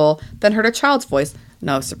 and evil, then heard a child's voice.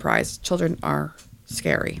 No surprise. Children are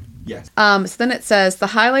scary. Yes. So then it says, the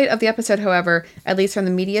highlight of the episode, however, at least from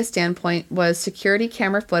the media standpoint, was security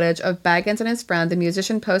camera footage of Baggins and his friend, the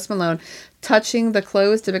musician Post Malone, touching the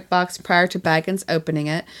closed Dybbuk box prior to Baggins opening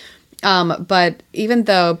it. But even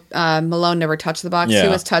though Malone never touched the box, he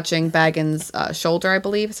was touching Baggins' shoulder, I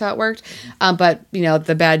believe is how it worked. But,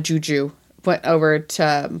 the bad juju went over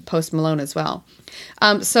to Post Malone as well.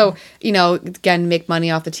 So, again, make money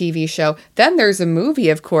off the TV show. Then there's a movie,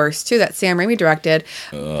 of course, too, that Sam Raimi directed.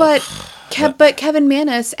 But Kevin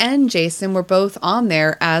Manis and Jason were both on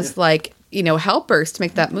there as, helpers to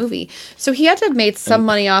make that movie. So he had to have made some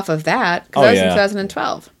money off of that, because that was in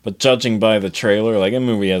 2012. But judging by the trailer, a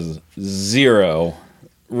movie has zero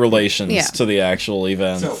relations to the actual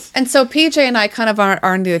event. So PJ and I kind of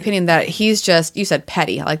are in the opinion that he's just, you said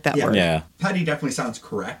petty, I like that word. Yeah. Petty definitely sounds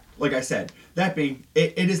correct. Like I said, that being,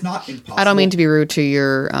 it is not impossible. I don't mean to be rude to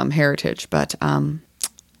your heritage, but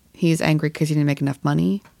he's angry because he didn't make enough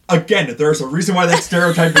money. Again, there's a reason why that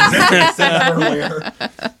stereotype exists. I said that earlier.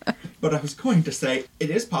 But I was going to say, it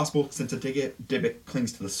is possible, since a Dybbuk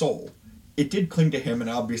clings to the soul. It did cling to him, and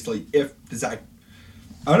obviously, I'm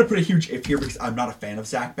going to put a huge if here, because I'm not a fan of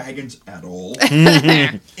Zach Baggins at all.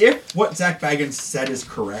 If what Zach Baggins said is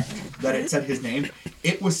correct, that it said his name,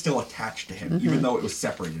 it was still attached to him, even though it was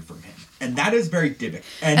separated from him. And that is very Dybbuk.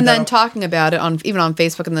 And then talking about it even on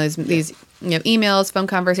Facebook and these emails, phone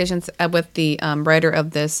conversations with the writer of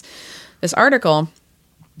this article,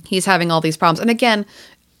 he's having all these problems. And again,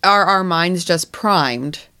 are our minds just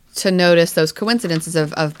primed to notice those coincidences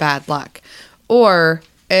of bad luck? Or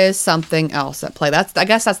is something else at play? I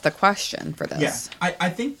guess that's the question for this. Yeah, I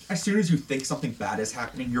think as soon as you think something bad is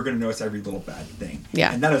happening, you're going to notice every little bad thing.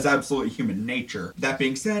 Yeah. And that is absolutely human nature. That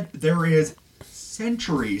being said, there is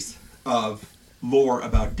centuries of lore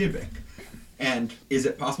about Dybbuk. And is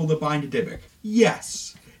it possible to bind Dybbuk?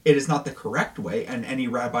 Yes. It is not the correct way, and any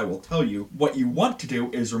rabbi will tell you what you want to do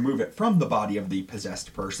is remove it from the body of the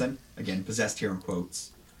possessed person. Again, possessed here in quotes.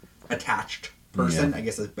 Attached person, I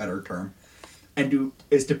guess is a better term. And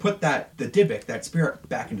is to put the Dybbuk, that spirit,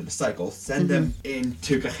 back into the cycle, send them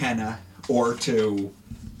into Gehenna, or to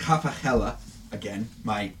Kafahela. Again,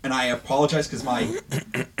 and I apologize because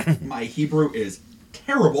my Hebrew is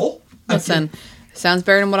terrible. Listen, sounds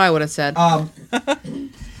better than what I would have said.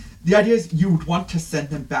 The idea is you would want to send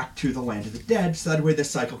them back to the land of the dead, so that way the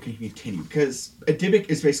cycle can continue. Because a Dybbuk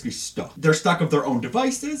is basically stuck. They're stuck of their own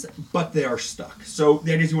devices, but they are stuck. So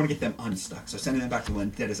the idea is you want to get them unstuck. So sending them back to the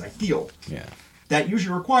land of the dead is ideal. Yeah. That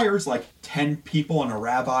usually requires like 10 people and a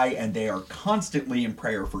rabbi, and they are constantly in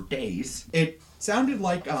prayer for days. It sounded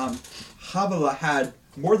like Havilah had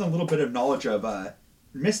more than a little bit of knowledge of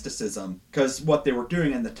mysticism, because what they were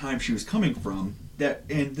doing and the time she was coming from, that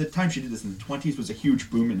and the time she did this in the 20s was a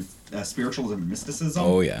huge boom in spiritualism and mysticism.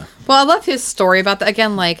 Oh yeah. Well, I love his story about that.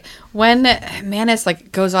 Again, like when Manus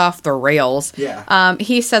like goes off the rails. Yeah.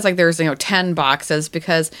 He says like there's 10 boxes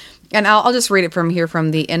because, and I'll just read it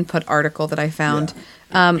from the input article that I found.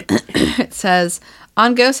 Yeah. It says,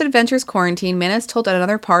 on Ghost Adventures Quarantine, Manus told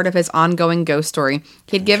another part of his ongoing ghost story.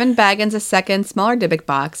 He'd given Baggins a second, smaller Dybbuk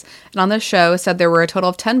box, and on the show said there were a total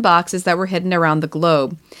of 10 boxes that were hidden around the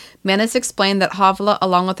globe. Manus explained that Havilah,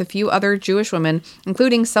 along with a few other Jewish women,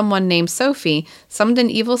 including someone named Sophie, summoned an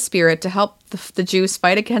evil spirit to help the Jews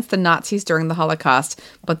fight against the Nazis during the Holocaust,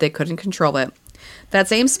 but they couldn't control it. That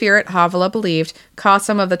same spirit, Havilah believed, caused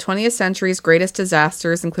some of the 20th century's greatest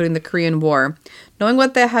disasters, including the Korean War. Knowing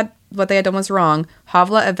what they had done was wrong,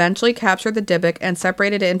 Havilah eventually captured the Dybbuk and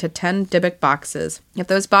separated it into 10 Dybbuk boxes. If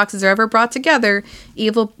those boxes are ever brought together,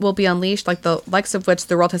 evil will be unleashed like the likes of which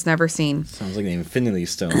the world has never seen. Sounds like the Infinity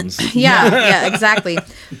Stones. Yeah, exactly.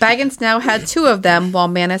 Baggins now had 2 of them, while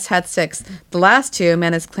Manus had 6. The last 2,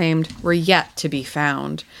 Manus claimed, were yet to be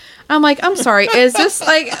found. I'm like, I'm sorry, is this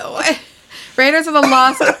like... Raiders of the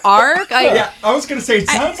Lost Ark? Yeah, I was going to say, it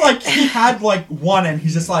sounds like he had like 1 and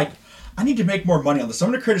he's just like, I need to make more money on this. So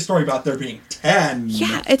I'm going to create a story about there being 10.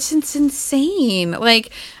 Yeah, it's insane.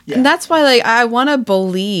 Like, and that's why like I want to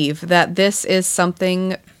believe that this is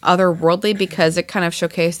something otherworldly because it kind of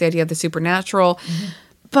showcased the idea of the supernatural. Mm-hmm.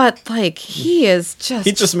 But like he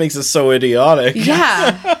just makes it so idiotic.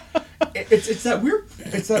 Yeah. It's that weird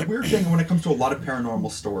thing when it comes to a lot of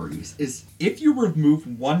paranormal stories is if you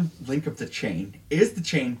remove one link of the chain, is the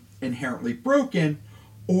chain inherently broken,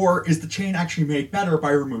 or is the chain actually made better by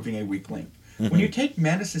removing a weak link? Mm-hmm. When you take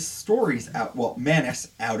Manus' stories out,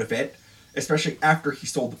 Manus out of it, especially after he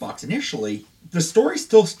sold the box initially, the story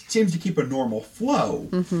still seems to keep a normal flow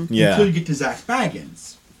until you get to Zach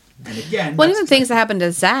Baggins. And again, one of the things that happened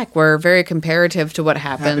to Zach were very comparative to what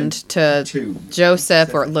happened to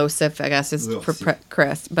Joseph or Loseph, I guess is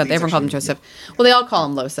Chris, but everyone called him Joseph. Well, they all call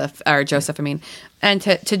him Loseph or Joseph. I mean, and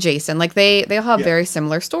to Jason, like they all have very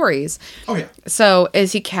similar stories. Oh yeah. So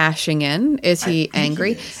is he cashing in? Is he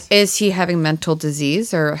angry? Is he having mental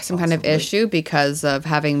disease or some kind of issue because of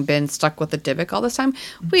having been stuck with the Dybbuk all this time?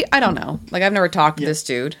 I don't know. Like I've never talked to this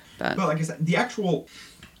dude, but like I said, the actual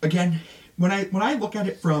again. When I look at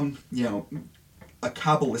it from, a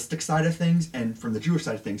Kabbalistic side of things and from the Jewish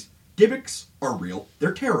side of things, Dybbuks are real.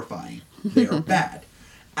 They're terrifying. They are bad.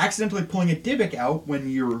 Accidentally pulling a Dybbuk out when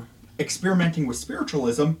you're experimenting with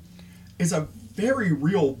spiritualism is a very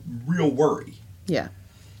real worry. Yeah.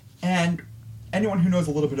 And anyone who knows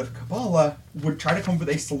a little bit of Kabbalah would try to come up with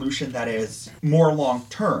a solution that is more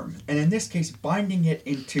long-term. And in this case, binding it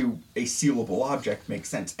into a sealable object makes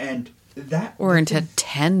sense. And or into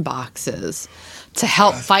 10 boxes to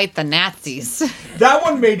help fight the Nazis. That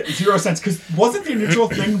one made 0 sense because wasn't the initial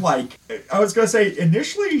thing like I was gonna say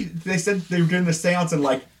initially they said they were doing the seance in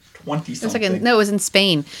like 20 something. It was in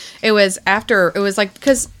Spain. It was after it was like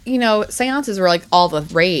because seances were like all the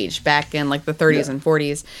rage back in like the 30s and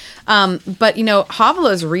 40s. But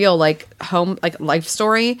Havilah's real life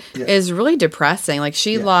story is really depressing. Like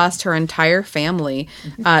she lost her entire family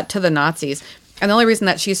to the Nazis. And the only reason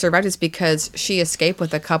that she survived is because she escaped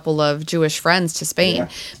with a couple of Jewish friends to Spain. Yeah.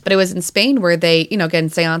 But it was in Spain where they, again,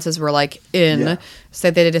 seances were so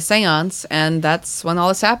they did a seance, and that's when all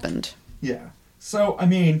this happened. Yeah. So, I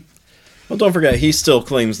mean... Well, don't forget, he still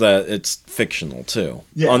claims that it's fictional, too.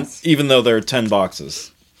 Yes. Even though there are 10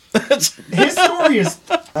 boxes. His story is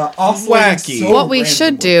wacky. So what we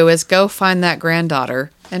should do is go find that granddaughter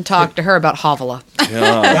and talk to her about Havilah. Yeah,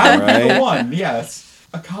 that would be the one, yes.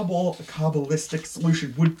 A Kabbalistic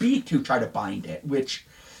solution would be to try to bind it, which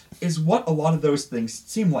is what a lot of those things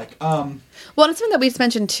seem like. Well, it's something that we've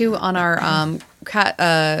mentioned too on our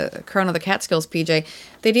Corona the Catskills, PJ,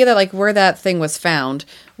 the idea that like where that thing was found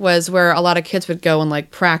was where a lot of kids would go and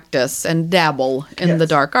like practice and dabble in the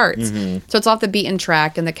dark arts. So it's off the beaten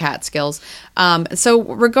track in the Catskills. So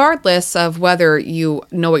regardless of whether you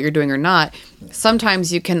know what you're doing or not,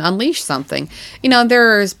 sometimes you can unleash something. You know,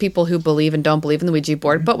 there's people who believe and don't believe in the Ouija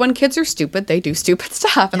board, but when kids are stupid, they do stupid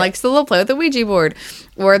stuff. And like, so they'll play with the Ouija board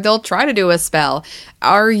or they'll try to do a spell.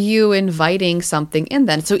 Are you inviting something in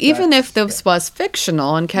then? So even if this was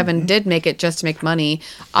fictional and Kevin did make it just to make money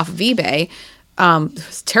off of eBay,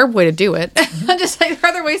 it's a terrible way to do it. Just like there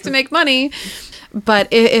are other ways to make money. But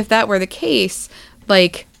if that were the case,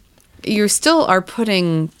 like you still are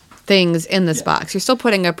putting things in this box. You're still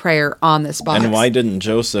putting a prayer on this box. And why didn't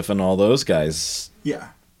Joseph and all those guys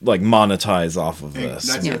like monetize off of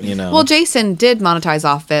this? You know? Well, Jason did monetize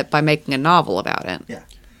off it by making a novel about it. Yeah.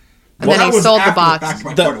 And then he sold the box.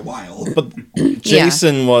 Quite a while. But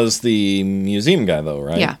Jason was the museum guy, though,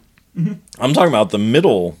 right? Yeah. I'm talking about the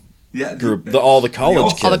middle group, all the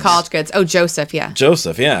college kids. All the college kids. Oh, Joseph, yeah.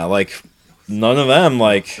 Joseph, yeah. Like, none of them,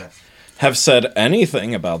 like, have said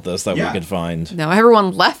anything about this that we could find. No,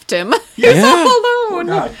 everyone left him. Yeah. He's all alone.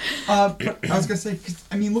 God. But I was going to say, 'cause,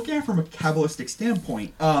 I mean, looking at it from a Kabbalistic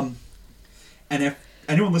standpoint, and if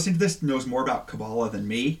anyone listening to this knows more about Kabbalah than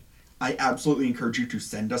me, I absolutely encourage you to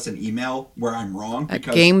send us an email where I'm wrong. At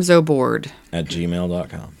gamesoboard. At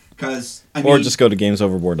gmail.com. Because, or just go to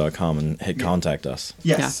gamesoverboard.com and hit contact us.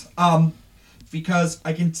 Yes. Because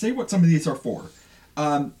I can say what some of these are for.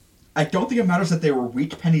 I don't think it matters that they were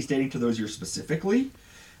weak pennies dating to those years specifically.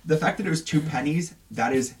 The fact that it was 2 pennies,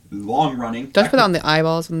 that is long running. Don't put on the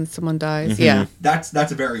eyeballs when someone dies. Yeah. That's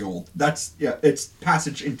very old. It's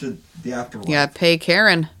passage into the afterlife. Yeah, pay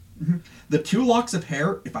Karen. The 2 locks of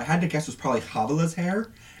hair, if I had to guess, was probably Havila's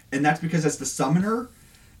hair. And that's because as the summoner,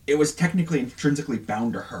 it was technically intrinsically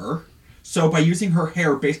bound to her. So by using her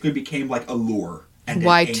hair, basically became like a lure. And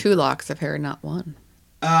why 2 locks of hair, not 1?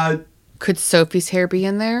 Could Could Sophie's hair be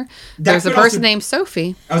in there? There's a person named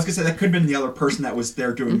Sophie. I was going to say, that could have been the other person that was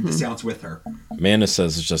there doing the seance with her. Amanda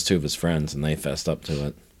says it's just 2 of his friends, and they fessed up to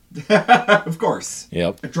it. Of course.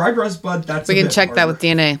 Yep. A dried rosebud, that's We can check that with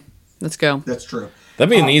DNA. Let's go. That's true.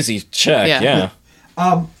 That'd be an easy check, yeah.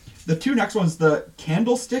 The 2 next ones, the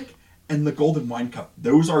candlestick and the golden wine cup.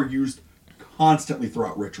 Those are used constantly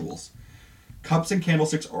throughout rituals. Cups and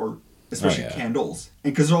candlesticks are, especially candles.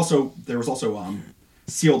 And because there was also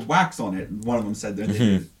sealed wax on it. One of them said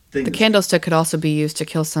that the candlestick could also be used to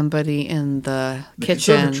kill somebody in the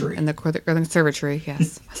kitchen. In the conservatory,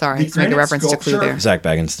 yes. Sorry, to make a reference to Clue there. Zach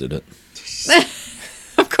Baggins did it.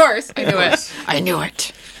 Of course, I knew it. I knew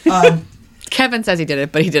it. Kevin says he did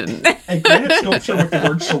it, but he didn't. A granite sculpture with the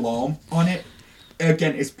word shalom on it,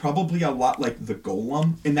 again, is probably a lot like the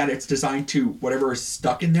golem in that it's designed to, whatever is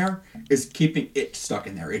stuck in there, is keeping it stuck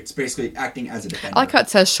in there. It's basically acting as a defender. I like how it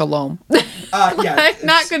says shalom. Yeah.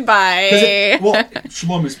 Not goodbye.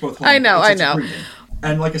 Shalom is both home. I know.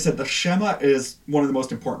 And like I said, the Shema is one of the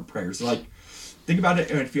most important prayers. Like, think about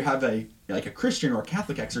it, if you have a Christian or a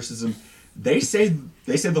Catholic exorcism, they say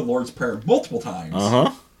the Lord's Prayer multiple times.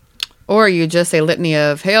 Uh-huh. Or you just say litany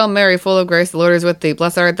of Hail Mary, full of grace, the Lord is with thee,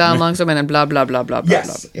 blessed art thou amongst women, and blah, blah, blah, blah, blah.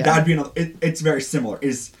 Yes, blah. Yeah. that'd be another. It's very similar.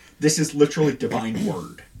 This is literally divine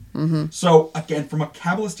word. So, again, from a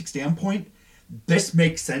Kabbalistic standpoint, this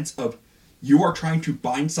makes sense of you are trying to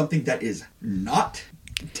bind something that is not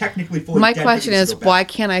technically fully My dead. My question is, why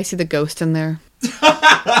can't I see the ghost in there?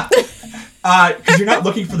 Because you're not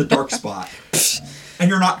looking for the dark spot. And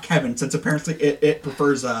you're not Kevin, since apparently it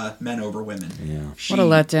prefers men over women. Yeah. What a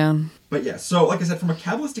letdown. But yeah, so like I said, from a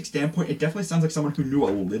Kabbalistic standpoint, it definitely sounds like someone who knew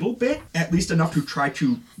a little bit, at least enough to try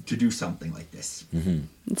to do something like this.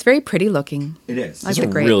 It's very pretty looking. It is. Like It's a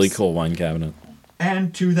really cool wine cabinet.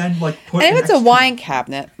 And to then put. And if it's a wine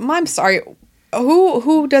cabinet, I'm sorry,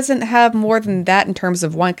 who doesn't have more than that in terms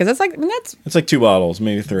of wine? Because it's like It's like 2 bottles,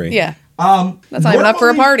 maybe 3. Yeah. That's not even enough for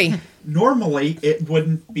a party. Normally, it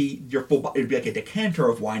wouldn't be your full. It'd be like a decanter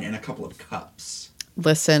of wine and a couple of cups.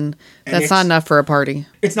 Listen, that's not enough for a party.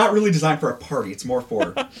 It's not really designed for a party. It's more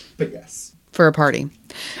for, but yes. For a party.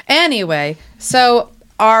 Anyway, so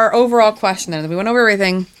our overall question then, we went over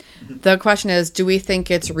everything. The question is, do we think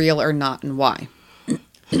it's real or not, and why?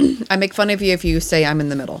 I make fun of you if you say I'm in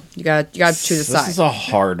the middle. You gotta choose a side. This is a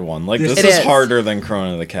hard one. Like, this is harder than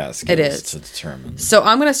Corona the Catskills It is. to determine. So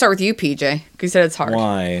I'm gonna start with you, PJ, because you said it's hard.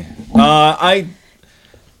 Why? I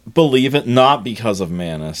believe it not because of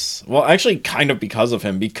Manus. Well, actually, kind of because of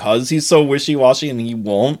him. Because he's so wishy-washy and he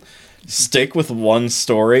won't stick with one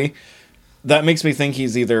story. That makes me think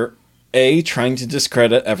he's either A, trying to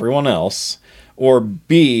discredit everyone else, or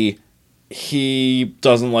B, he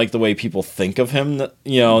doesn't like the way people think of him,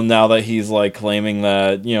 now that he's, like, claiming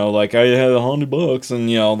that, like, I had a haunted box, and,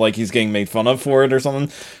 like, he's getting made fun of for it or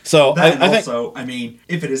something. So, I also, I mean,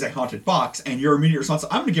 if it is a haunted box, and your immediate response,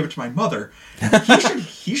 I'm going to give it to my mother,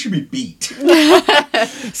 he should be beat.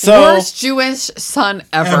 So, worst Jewish son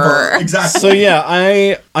ever. Exactly. So,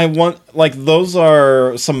 yeah, I want, like, those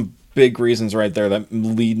are some big reasons right there that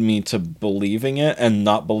lead me to believing it and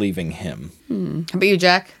not believing him. How about you,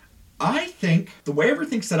 Jack? I think the way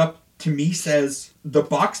everything's set up, to me, says the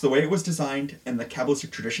box, the way it was designed, and the Kabbalistic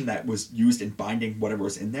tradition that was used in binding whatever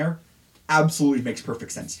was in there, absolutely makes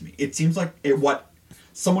perfect sense to me. It seems like what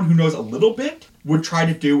someone who knows a little bit would try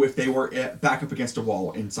to do if they were back up against a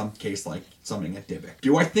wall, in some case like something at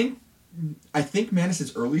Dybbuk. I think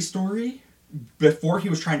Manus's early story, before he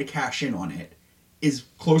was trying to cash in on it, is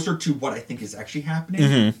closer to what I think is actually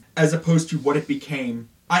happening, as opposed to what it became.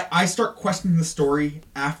 I start questioning the story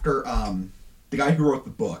after the guy who wrote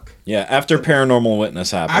the book. Yeah, after Paranormal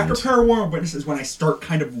Witness happened. After Paranormal Witness is when I start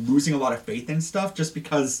kind of losing a lot of faith in stuff, just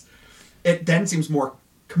because it then seems more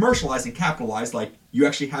commercialized and capitalized, like you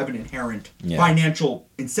actually have an inherent financial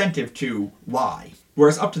incentive to lie.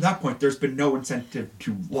 Whereas up to that point, there's been no incentive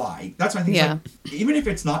to lie. That's why I think it's like, even if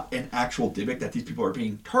it's not an actual Dybbuk that these people are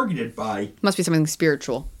being targeted by... Must be something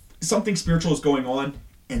spiritual. Something spiritual is going on,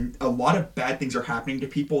 and a lot of bad things are happening to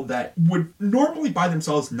people that would normally by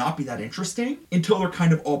themselves not be that interesting until they're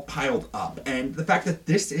kind of all piled up. And the fact that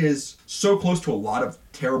this is so close to a lot of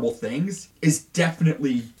terrible things is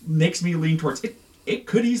definitely makes me lean towards it. It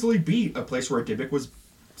could easily be a place where a Dybbuk was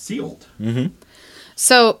sealed. Mm-hmm.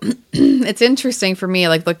 So it's interesting for me,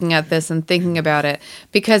 like looking at this and thinking about it,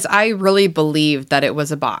 because I really believed that it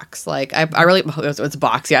was a box. Like it was a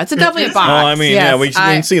box. Yeah, it's definitely a box. Oh, I mean, yes, we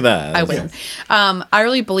can see that. I win. I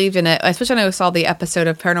really believed in it, especially when I saw the episode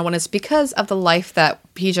of Paranormal Witness, because of the life that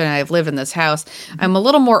PJ and I have lived in this house. I'm a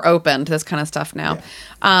little more open to this kind of stuff now.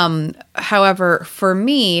 Yeah. However, for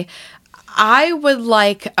me, I would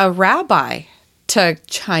like a rabbi to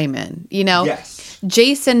chime in, Yes.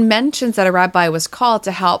 Jason mentions that a rabbi was called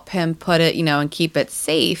to help him put it, and keep it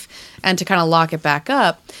safe and to kind of lock it back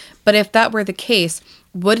up. But if that were the case,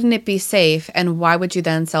 wouldn't it be safe? And why would you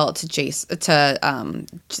then sell it to Zach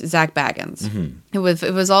Baggins? Mm-hmm. If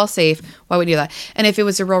it was all safe, why would you do that? And if it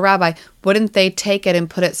was a real rabbi, wouldn't they take it and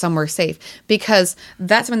put it somewhere safe? Because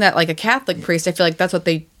that's something that, like a Catholic priest, I feel like that's what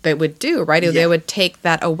they would do, right? Yeah. They would take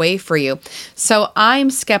that away for you. So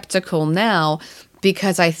I'm skeptical now,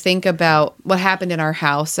 because I think about what happened in our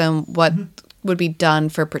house and what would be done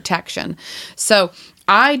for protection. So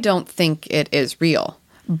I don't think it is real,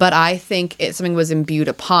 but I think something was imbued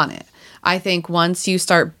upon it. I think once you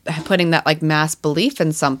start putting that like mass belief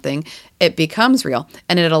in something, it becomes real,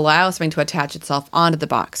 and it allows something to attach itself onto the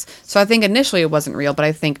box. So I think initially it wasn't real, but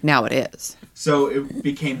I think now it is. So it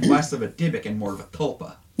became less of a Dybbuk and more of a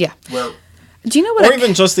tulpa. Yeah. Where, do you know what? Or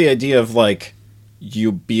even just the idea of like,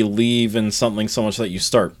 you believe in something so much that you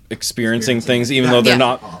start experiencing things, even though they're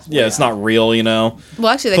not. Yeah, it's not real, Well,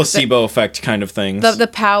 actually, placebo effect kind of things. The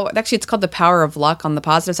power. Actually, it's called the power of luck on the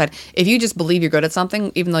positive side. If you just believe you're good at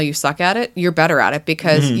something, even though you suck at it, you're better at it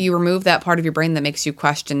because you remove that part of your brain that makes you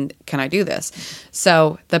question, "Can I do this?"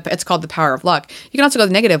 So it's called the power of luck. You can also go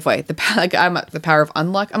the negative way. The power of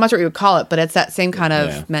unluck. I'm not sure what you would call it, but it's that same kind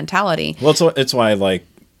of mentality. Well, it's why like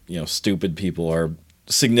stupid people are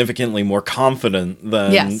significantly more confident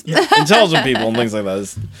than intelligent people and things like that.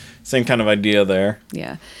 It's same kind of idea there.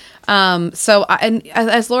 Yeah. So and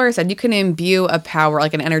as Laura said, you can imbue a power,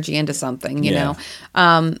 like an energy, into something, you know.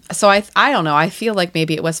 So I don't know. I feel like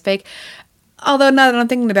maybe it was fake. Although now that I'm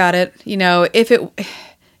thinking about it,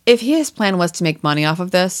 if his plan was to make money off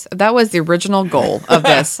of this, that was the original goal of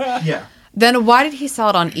this. Then why did he sell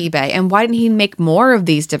it on eBay? And why didn't he make more of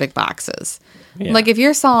these Dybbuk boxes? Yeah. Like if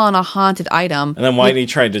you're selling a haunted item, and then why did he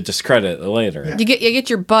try to discredit it later? You get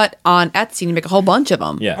your butt on Etsy and you make a whole bunch of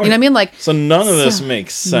them. Yeah, you know what I mean. Like so, none of this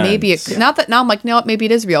makes sense. Maybe not that now I'm like, no, maybe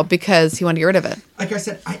it is real because he wanted to get rid of it. Like I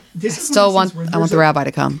said, this is I want the rabbi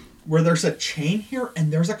to come. Where there's a chain here,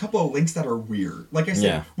 and there's a couple of links that are weird. Like I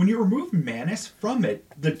said, when you remove Manus from it,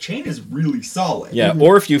 the chain is really solid. Yeah,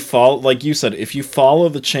 or if you follow, like you said, if you follow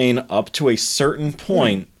the chain up to a certain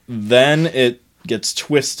point, then it gets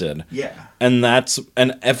twisted. Yeah. And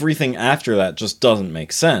everything after that just doesn't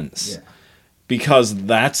make sense. Yeah. Because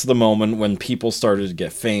that's the moment when people started to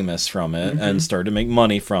get famous from it and started to make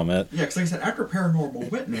money from it. Yeah, because like I said, after Paranormal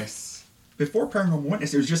Witness, before Paranormal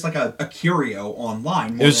Witness, it was just like a curio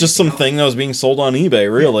online. It was just something that was being sold on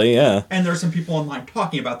eBay, really, yeah. And there's some people online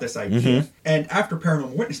talking about this idea. And after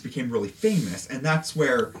Paranormal Witness became really famous, and that's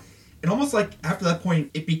where, it almost like after that point,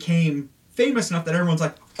 it became famous enough that everyone's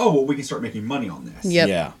like, oh, well, we can start making money on this. Yep.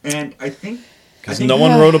 Yeah. And I think... Because no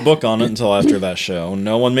one wrote a book on it until after that show.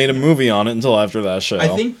 No one made a movie on it until after that show. I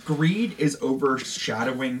think greed is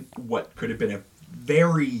overshadowing what could have been a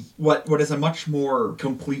very... What is a much more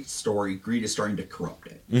complete story. Greed is starting to corrupt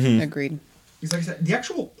it. Mm-hmm. Agreed. Because like I said, the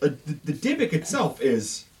actual... the Dybbuk itself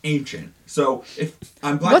is ancient. So if...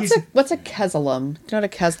 I'm glad What's a Kezelum? Do you know what a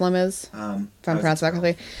Kezelum is? If I'm pronouncing that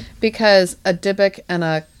correctly. Kezelum. Because a Dybbuk and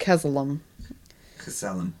a Kezelum.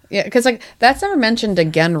 Yeah, because like that's never mentioned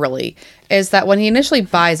again. Really, is that when he initially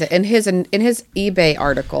buys it in his eBay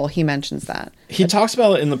article, he mentions that he talks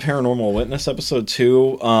about it in the Paranormal Witness episode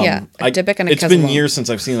too. Yeah, a Dybbuk and a it's been Kezelum. years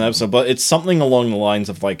since I've seen that episode, but it's something along the lines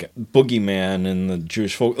of like boogeyman and the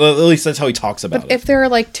Jewish folk. At least that's how he talks about it. If there are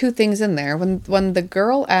like two things in there, when the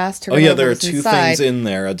girl asked her, there are two things in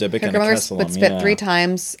there: a Dybbuk and a Kezelum. Would spit 3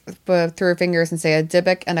 times through her fingers and say a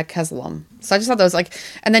Dybbuk and a Kezelum. So I just thought that was like,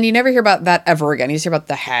 and then you never hear about that ever again. You just hear about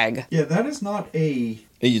the hag. Yeah, that is not a...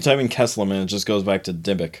 You type in Kezelum and it just goes back to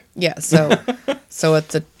Dybbuk. Yeah, so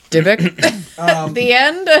it's a Dybbuk. The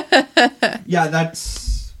end. Yeah,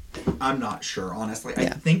 that's... I'm not sure, honestly. I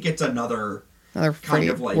think it's another kind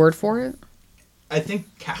of like... word for it? I think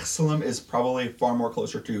Kezelum is probably far more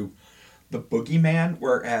closer to the boogeyman,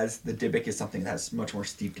 whereas the Dybbuk is something that's much more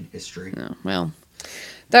steeped in history. Oh, well...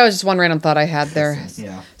 That was just one random thought I had there.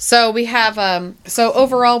 Yeah. So we have, so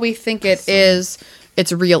overall we think it's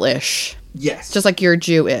real-ish. Yes. Just like you're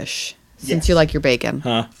Jewish, since you like your bacon.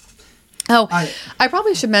 Huh. Oh, I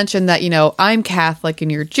probably should mention that, I'm Catholic and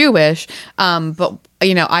you're Jewish, but,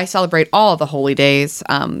 I celebrate all of the holy days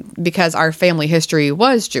because our family history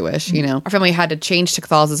was Jewish, Our family had to change to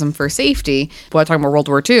Catholicism for safety. We're talking about World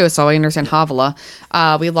War II, so I understand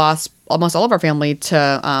Havila. We lost almost all of our family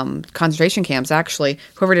to concentration camps, actually.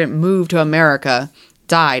 Whoever didn't move to America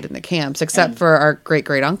died in the camps, except for our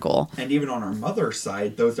great-great-uncle. And even on our mother's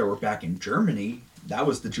side, those that were back in Germany... That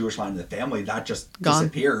was the Jewish line of the family. That just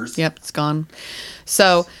disappears. Yep, it's gone.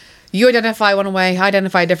 So you identify one way, I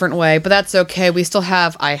identify a different way, but that's okay. We still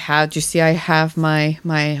have, do you see I have my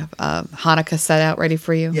Hanukkah set out ready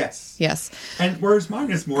for you? Yes. Yes. And whereas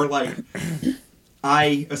mine is more like,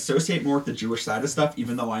 I associate more with the Jewish side of stuff,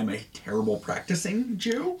 even though I'm a terrible practicing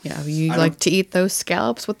Jew. Yeah, you like to eat those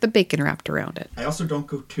scallops with the bacon wrapped around it. I also don't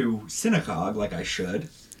go to synagogue like I should.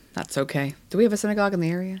 That's okay. Do we have a synagogue in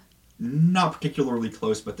the area? Not particularly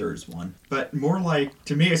close, but there is one. But more like,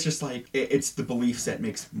 to me, it's just like, it's the beliefs that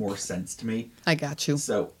makes more sense to me. I got you.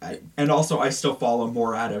 So, and also I still follow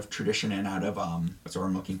more out of tradition and out of, what's what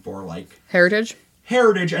I'm looking for, like... Heritage,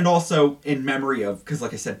 and also in memory of, because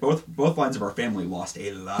like I said, both lines of our family lost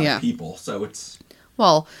a lot of people, so it's...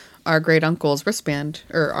 Well, our great uncle's wristband,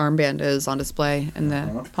 or armband, is on display in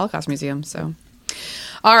the Holocaust Museum, so...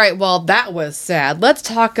 All right, well, that was sad. Let's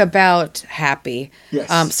talk about happy.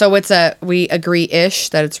 Yes. So we agree-ish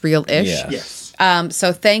that it's real-ish. Yes.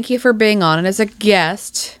 So thank you for being on as a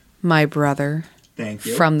guest, my brother. Thank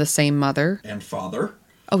you. From the same mother. And father.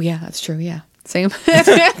 Oh, yeah, that's true, yeah. Same.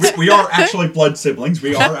 we are actually blood siblings.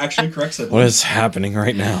 We are actually correct siblings. What is happening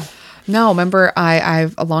right now? No, remember,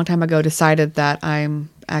 I've a long time ago decided that I've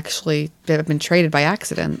been traded by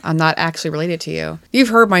accident. I'm not actually related to you. You've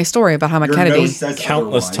heard my story about how I'm a Kennedy. Nose says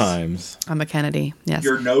countless otherwise. times. I'm a Kennedy, yes.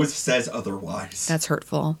 Your nose says otherwise. That's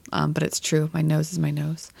hurtful, but it's true. My nose is my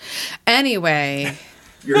nose. Anyway.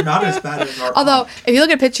 You're not as bad as our Although, aunt. if you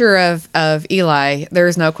look at a picture of Eli, there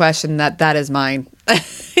is no question that is mine.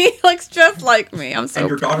 He looks just like me. I'm so And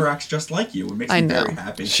your proud. daughter acts just like you. It makes me very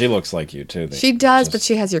happy. She looks like you, too. She does, but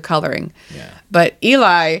she has your coloring. Yeah. But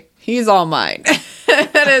Eli, he's all mine.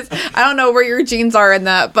 That is, I don't know where your genes are in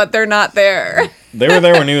that, but they're not there. They were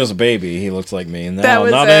there when he was a baby. He looked like me. No, That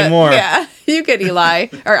was not it. anymore. Yeah, you get Eli,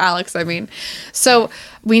 or Alex, I mean. So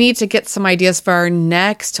we need to get some ideas for our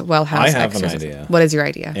next Well House I have an exorcism. idea. What is your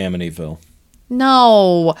idea? Amityville.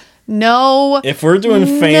 No. If we're doing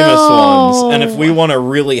famous ones, and if we want to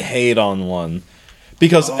really hate on one,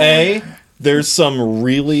 because there's some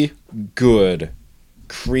really good,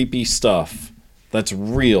 creepy stuff that's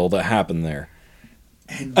real that happened there.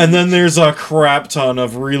 And then there's a crap ton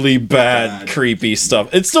of really bad, creepy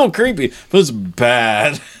stuff. It's still creepy, but it's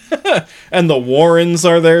bad. And the Warrens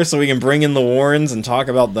are there, so we can bring in the Warrens and talk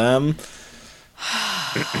about them.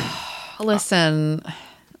 Listen.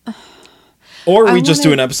 Or we just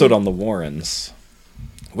do an episode on the Warrens,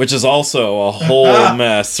 which is also a whole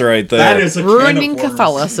mess right there. That is a Ruining can of worms.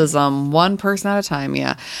 Catholicism, one person at a time,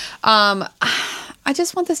 yeah. I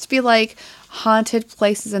just want this to be like haunted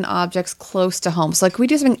places and objects close to home. So like we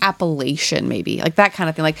do something Appalachian maybe, like that kind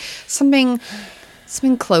of thing, like something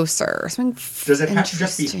closer, something Does it have to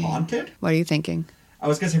just be interesting. haunted? What are you thinking? I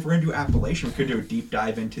was gonna say, if we're gonna do Appalachian, we could do a deep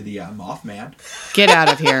dive into the Mothman. Get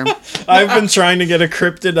out of here. I've been trying to get a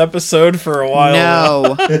cryptid episode for a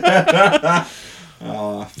while. No.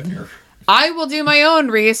 Fair. I will do my own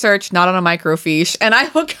research, not on a microfiche, and I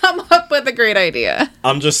will come up with a great idea.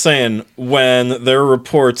 I'm just saying, when there are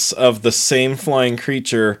reports of the same flying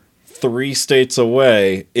creature 3 states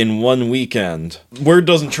away in one weekend, word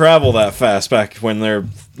doesn't travel that fast back when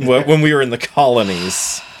we were in the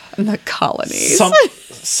colonies. In the colonies.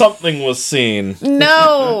 Something was seen.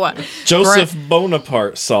 No. Joseph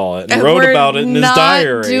Bonaparte saw it and wrote about it in his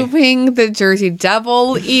diary. We're not doing the Jersey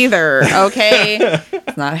Devil either, okay?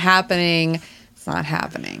 It's not happening. It's not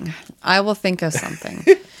happening. I will think of something.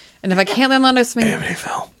 And if I can't land on something...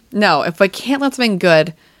 Amityville. No, if I can't land something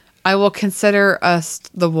good, I will consider us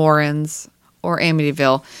the Warrens or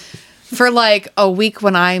Amityville for like a week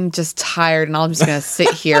when I'm just tired and I'm just going to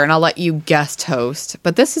sit here and I'll let you guest host.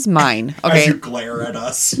 But this is mine, okay? As you glare at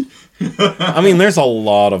us. I mean, there's a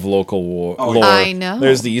lot of local lore. I know.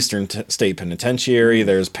 There's the Eastern State Penitentiary.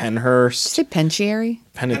 There's Pennhurst. Did you say Penitentiary?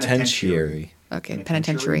 Penitentiary. Okay,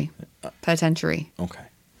 penitentiary. Penitentiary. Okay.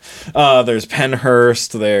 There's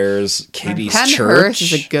Pennhurst. There's Katie's Church. Pennhurst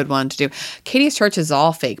is a good one to do. Katie's Church is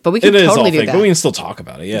all fake, but we can totally totally do do that. But we can still talk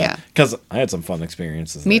about it, yeah. Because I had some fun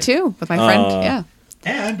experiences. Me there. too, with my friend. Yeah.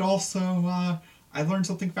 And also, I learned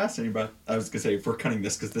something fascinating about. I was gonna say, if we're cutting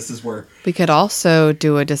this, because this is where We could also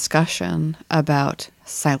do a discussion about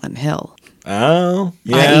Silent Hill. Oh,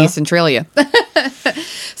 yeah. I.e. Centralia.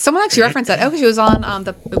 Someone actually referenced that. Oh, she was on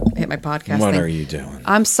hit my podcast. What thing. are you doing?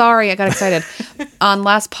 I'm sorry, I got excited. On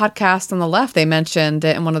last podcast on the left, they mentioned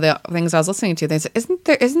it in one of the things I was listening to. They said,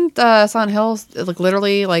 "Isn't Silent Hill like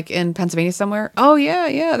literally like in Pennsylvania somewhere?" Oh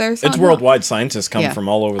yeah. There's It's worldwide. Scientists come from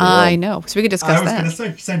all over the world. I know, so we could discuss that. I was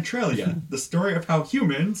going to say Centralia, the story of how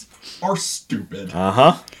humans are stupid.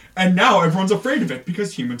 Uh-huh. And now everyone's afraid of it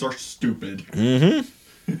because humans are stupid. Mm-hmm.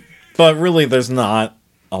 But really, there's not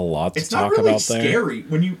a lot to talk about there. It's not really scary.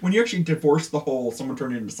 When you actually divorce the whole someone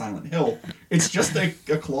turned into Silent Hill, it's just a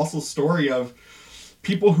colossal story of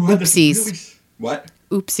people who had this really... What?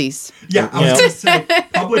 Oopsies. Yeah, I was going to say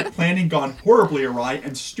public planning gone horribly awry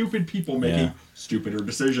and stupid people making stupider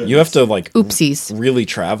decisions. You have to oopsies really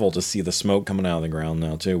travel to see the smoke coming out of the ground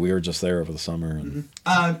now too. We were just there over the summer. And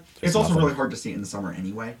it's also really hard to see it in the summer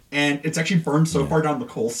anyway. And it's actually burned so far down the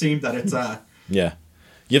coal seam that it's... Yeah.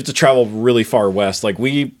 You have to travel really far west. Like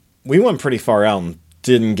we went pretty far out and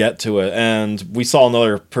didn't get to it. And we saw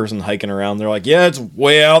another person hiking around. They're like, yeah, it's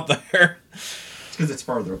way out there. It's because it's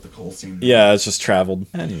farther up the coal seam. Yeah, it's just traveled.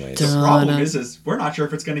 Anyways. The problem is we're not sure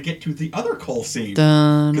if it's going to get to the other coal seam.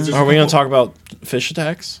 Are we going to talk about fish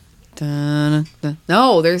attacks? No,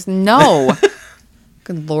 there's no.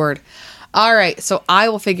 Good Lord. All right, so I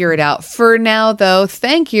will figure it out. For now, though,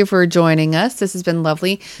 thank you for joining us. This has been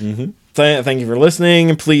lovely. Mm-hmm. Thank you for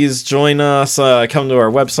listening. Please join us. Come to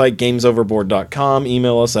our website, gamesoverboard.com.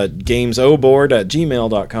 Email us at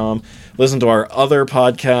gamesoboard@gmail.com. Listen to our other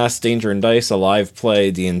podcast, Danger and Dice, a live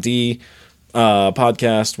play D&D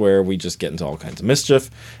podcast where we just get into all kinds of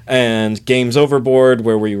mischief. And Games Overboard,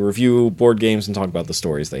 where we review board games and talk about the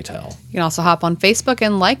stories they tell. You can also hop on Facebook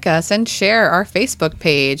and like us and share our Facebook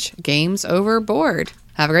page, Games Overboard.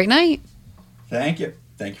 Have a great night. Thank you.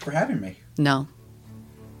 Thank you for having me. No.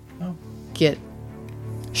 Oh. Get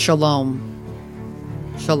shalom.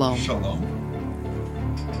 Shalom. Shalom.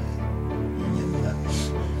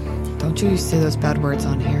 Don't you say those bad words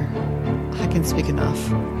on here. I can speak enough.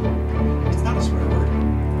 It's not a swear word.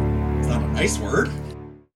 It's not a nice word.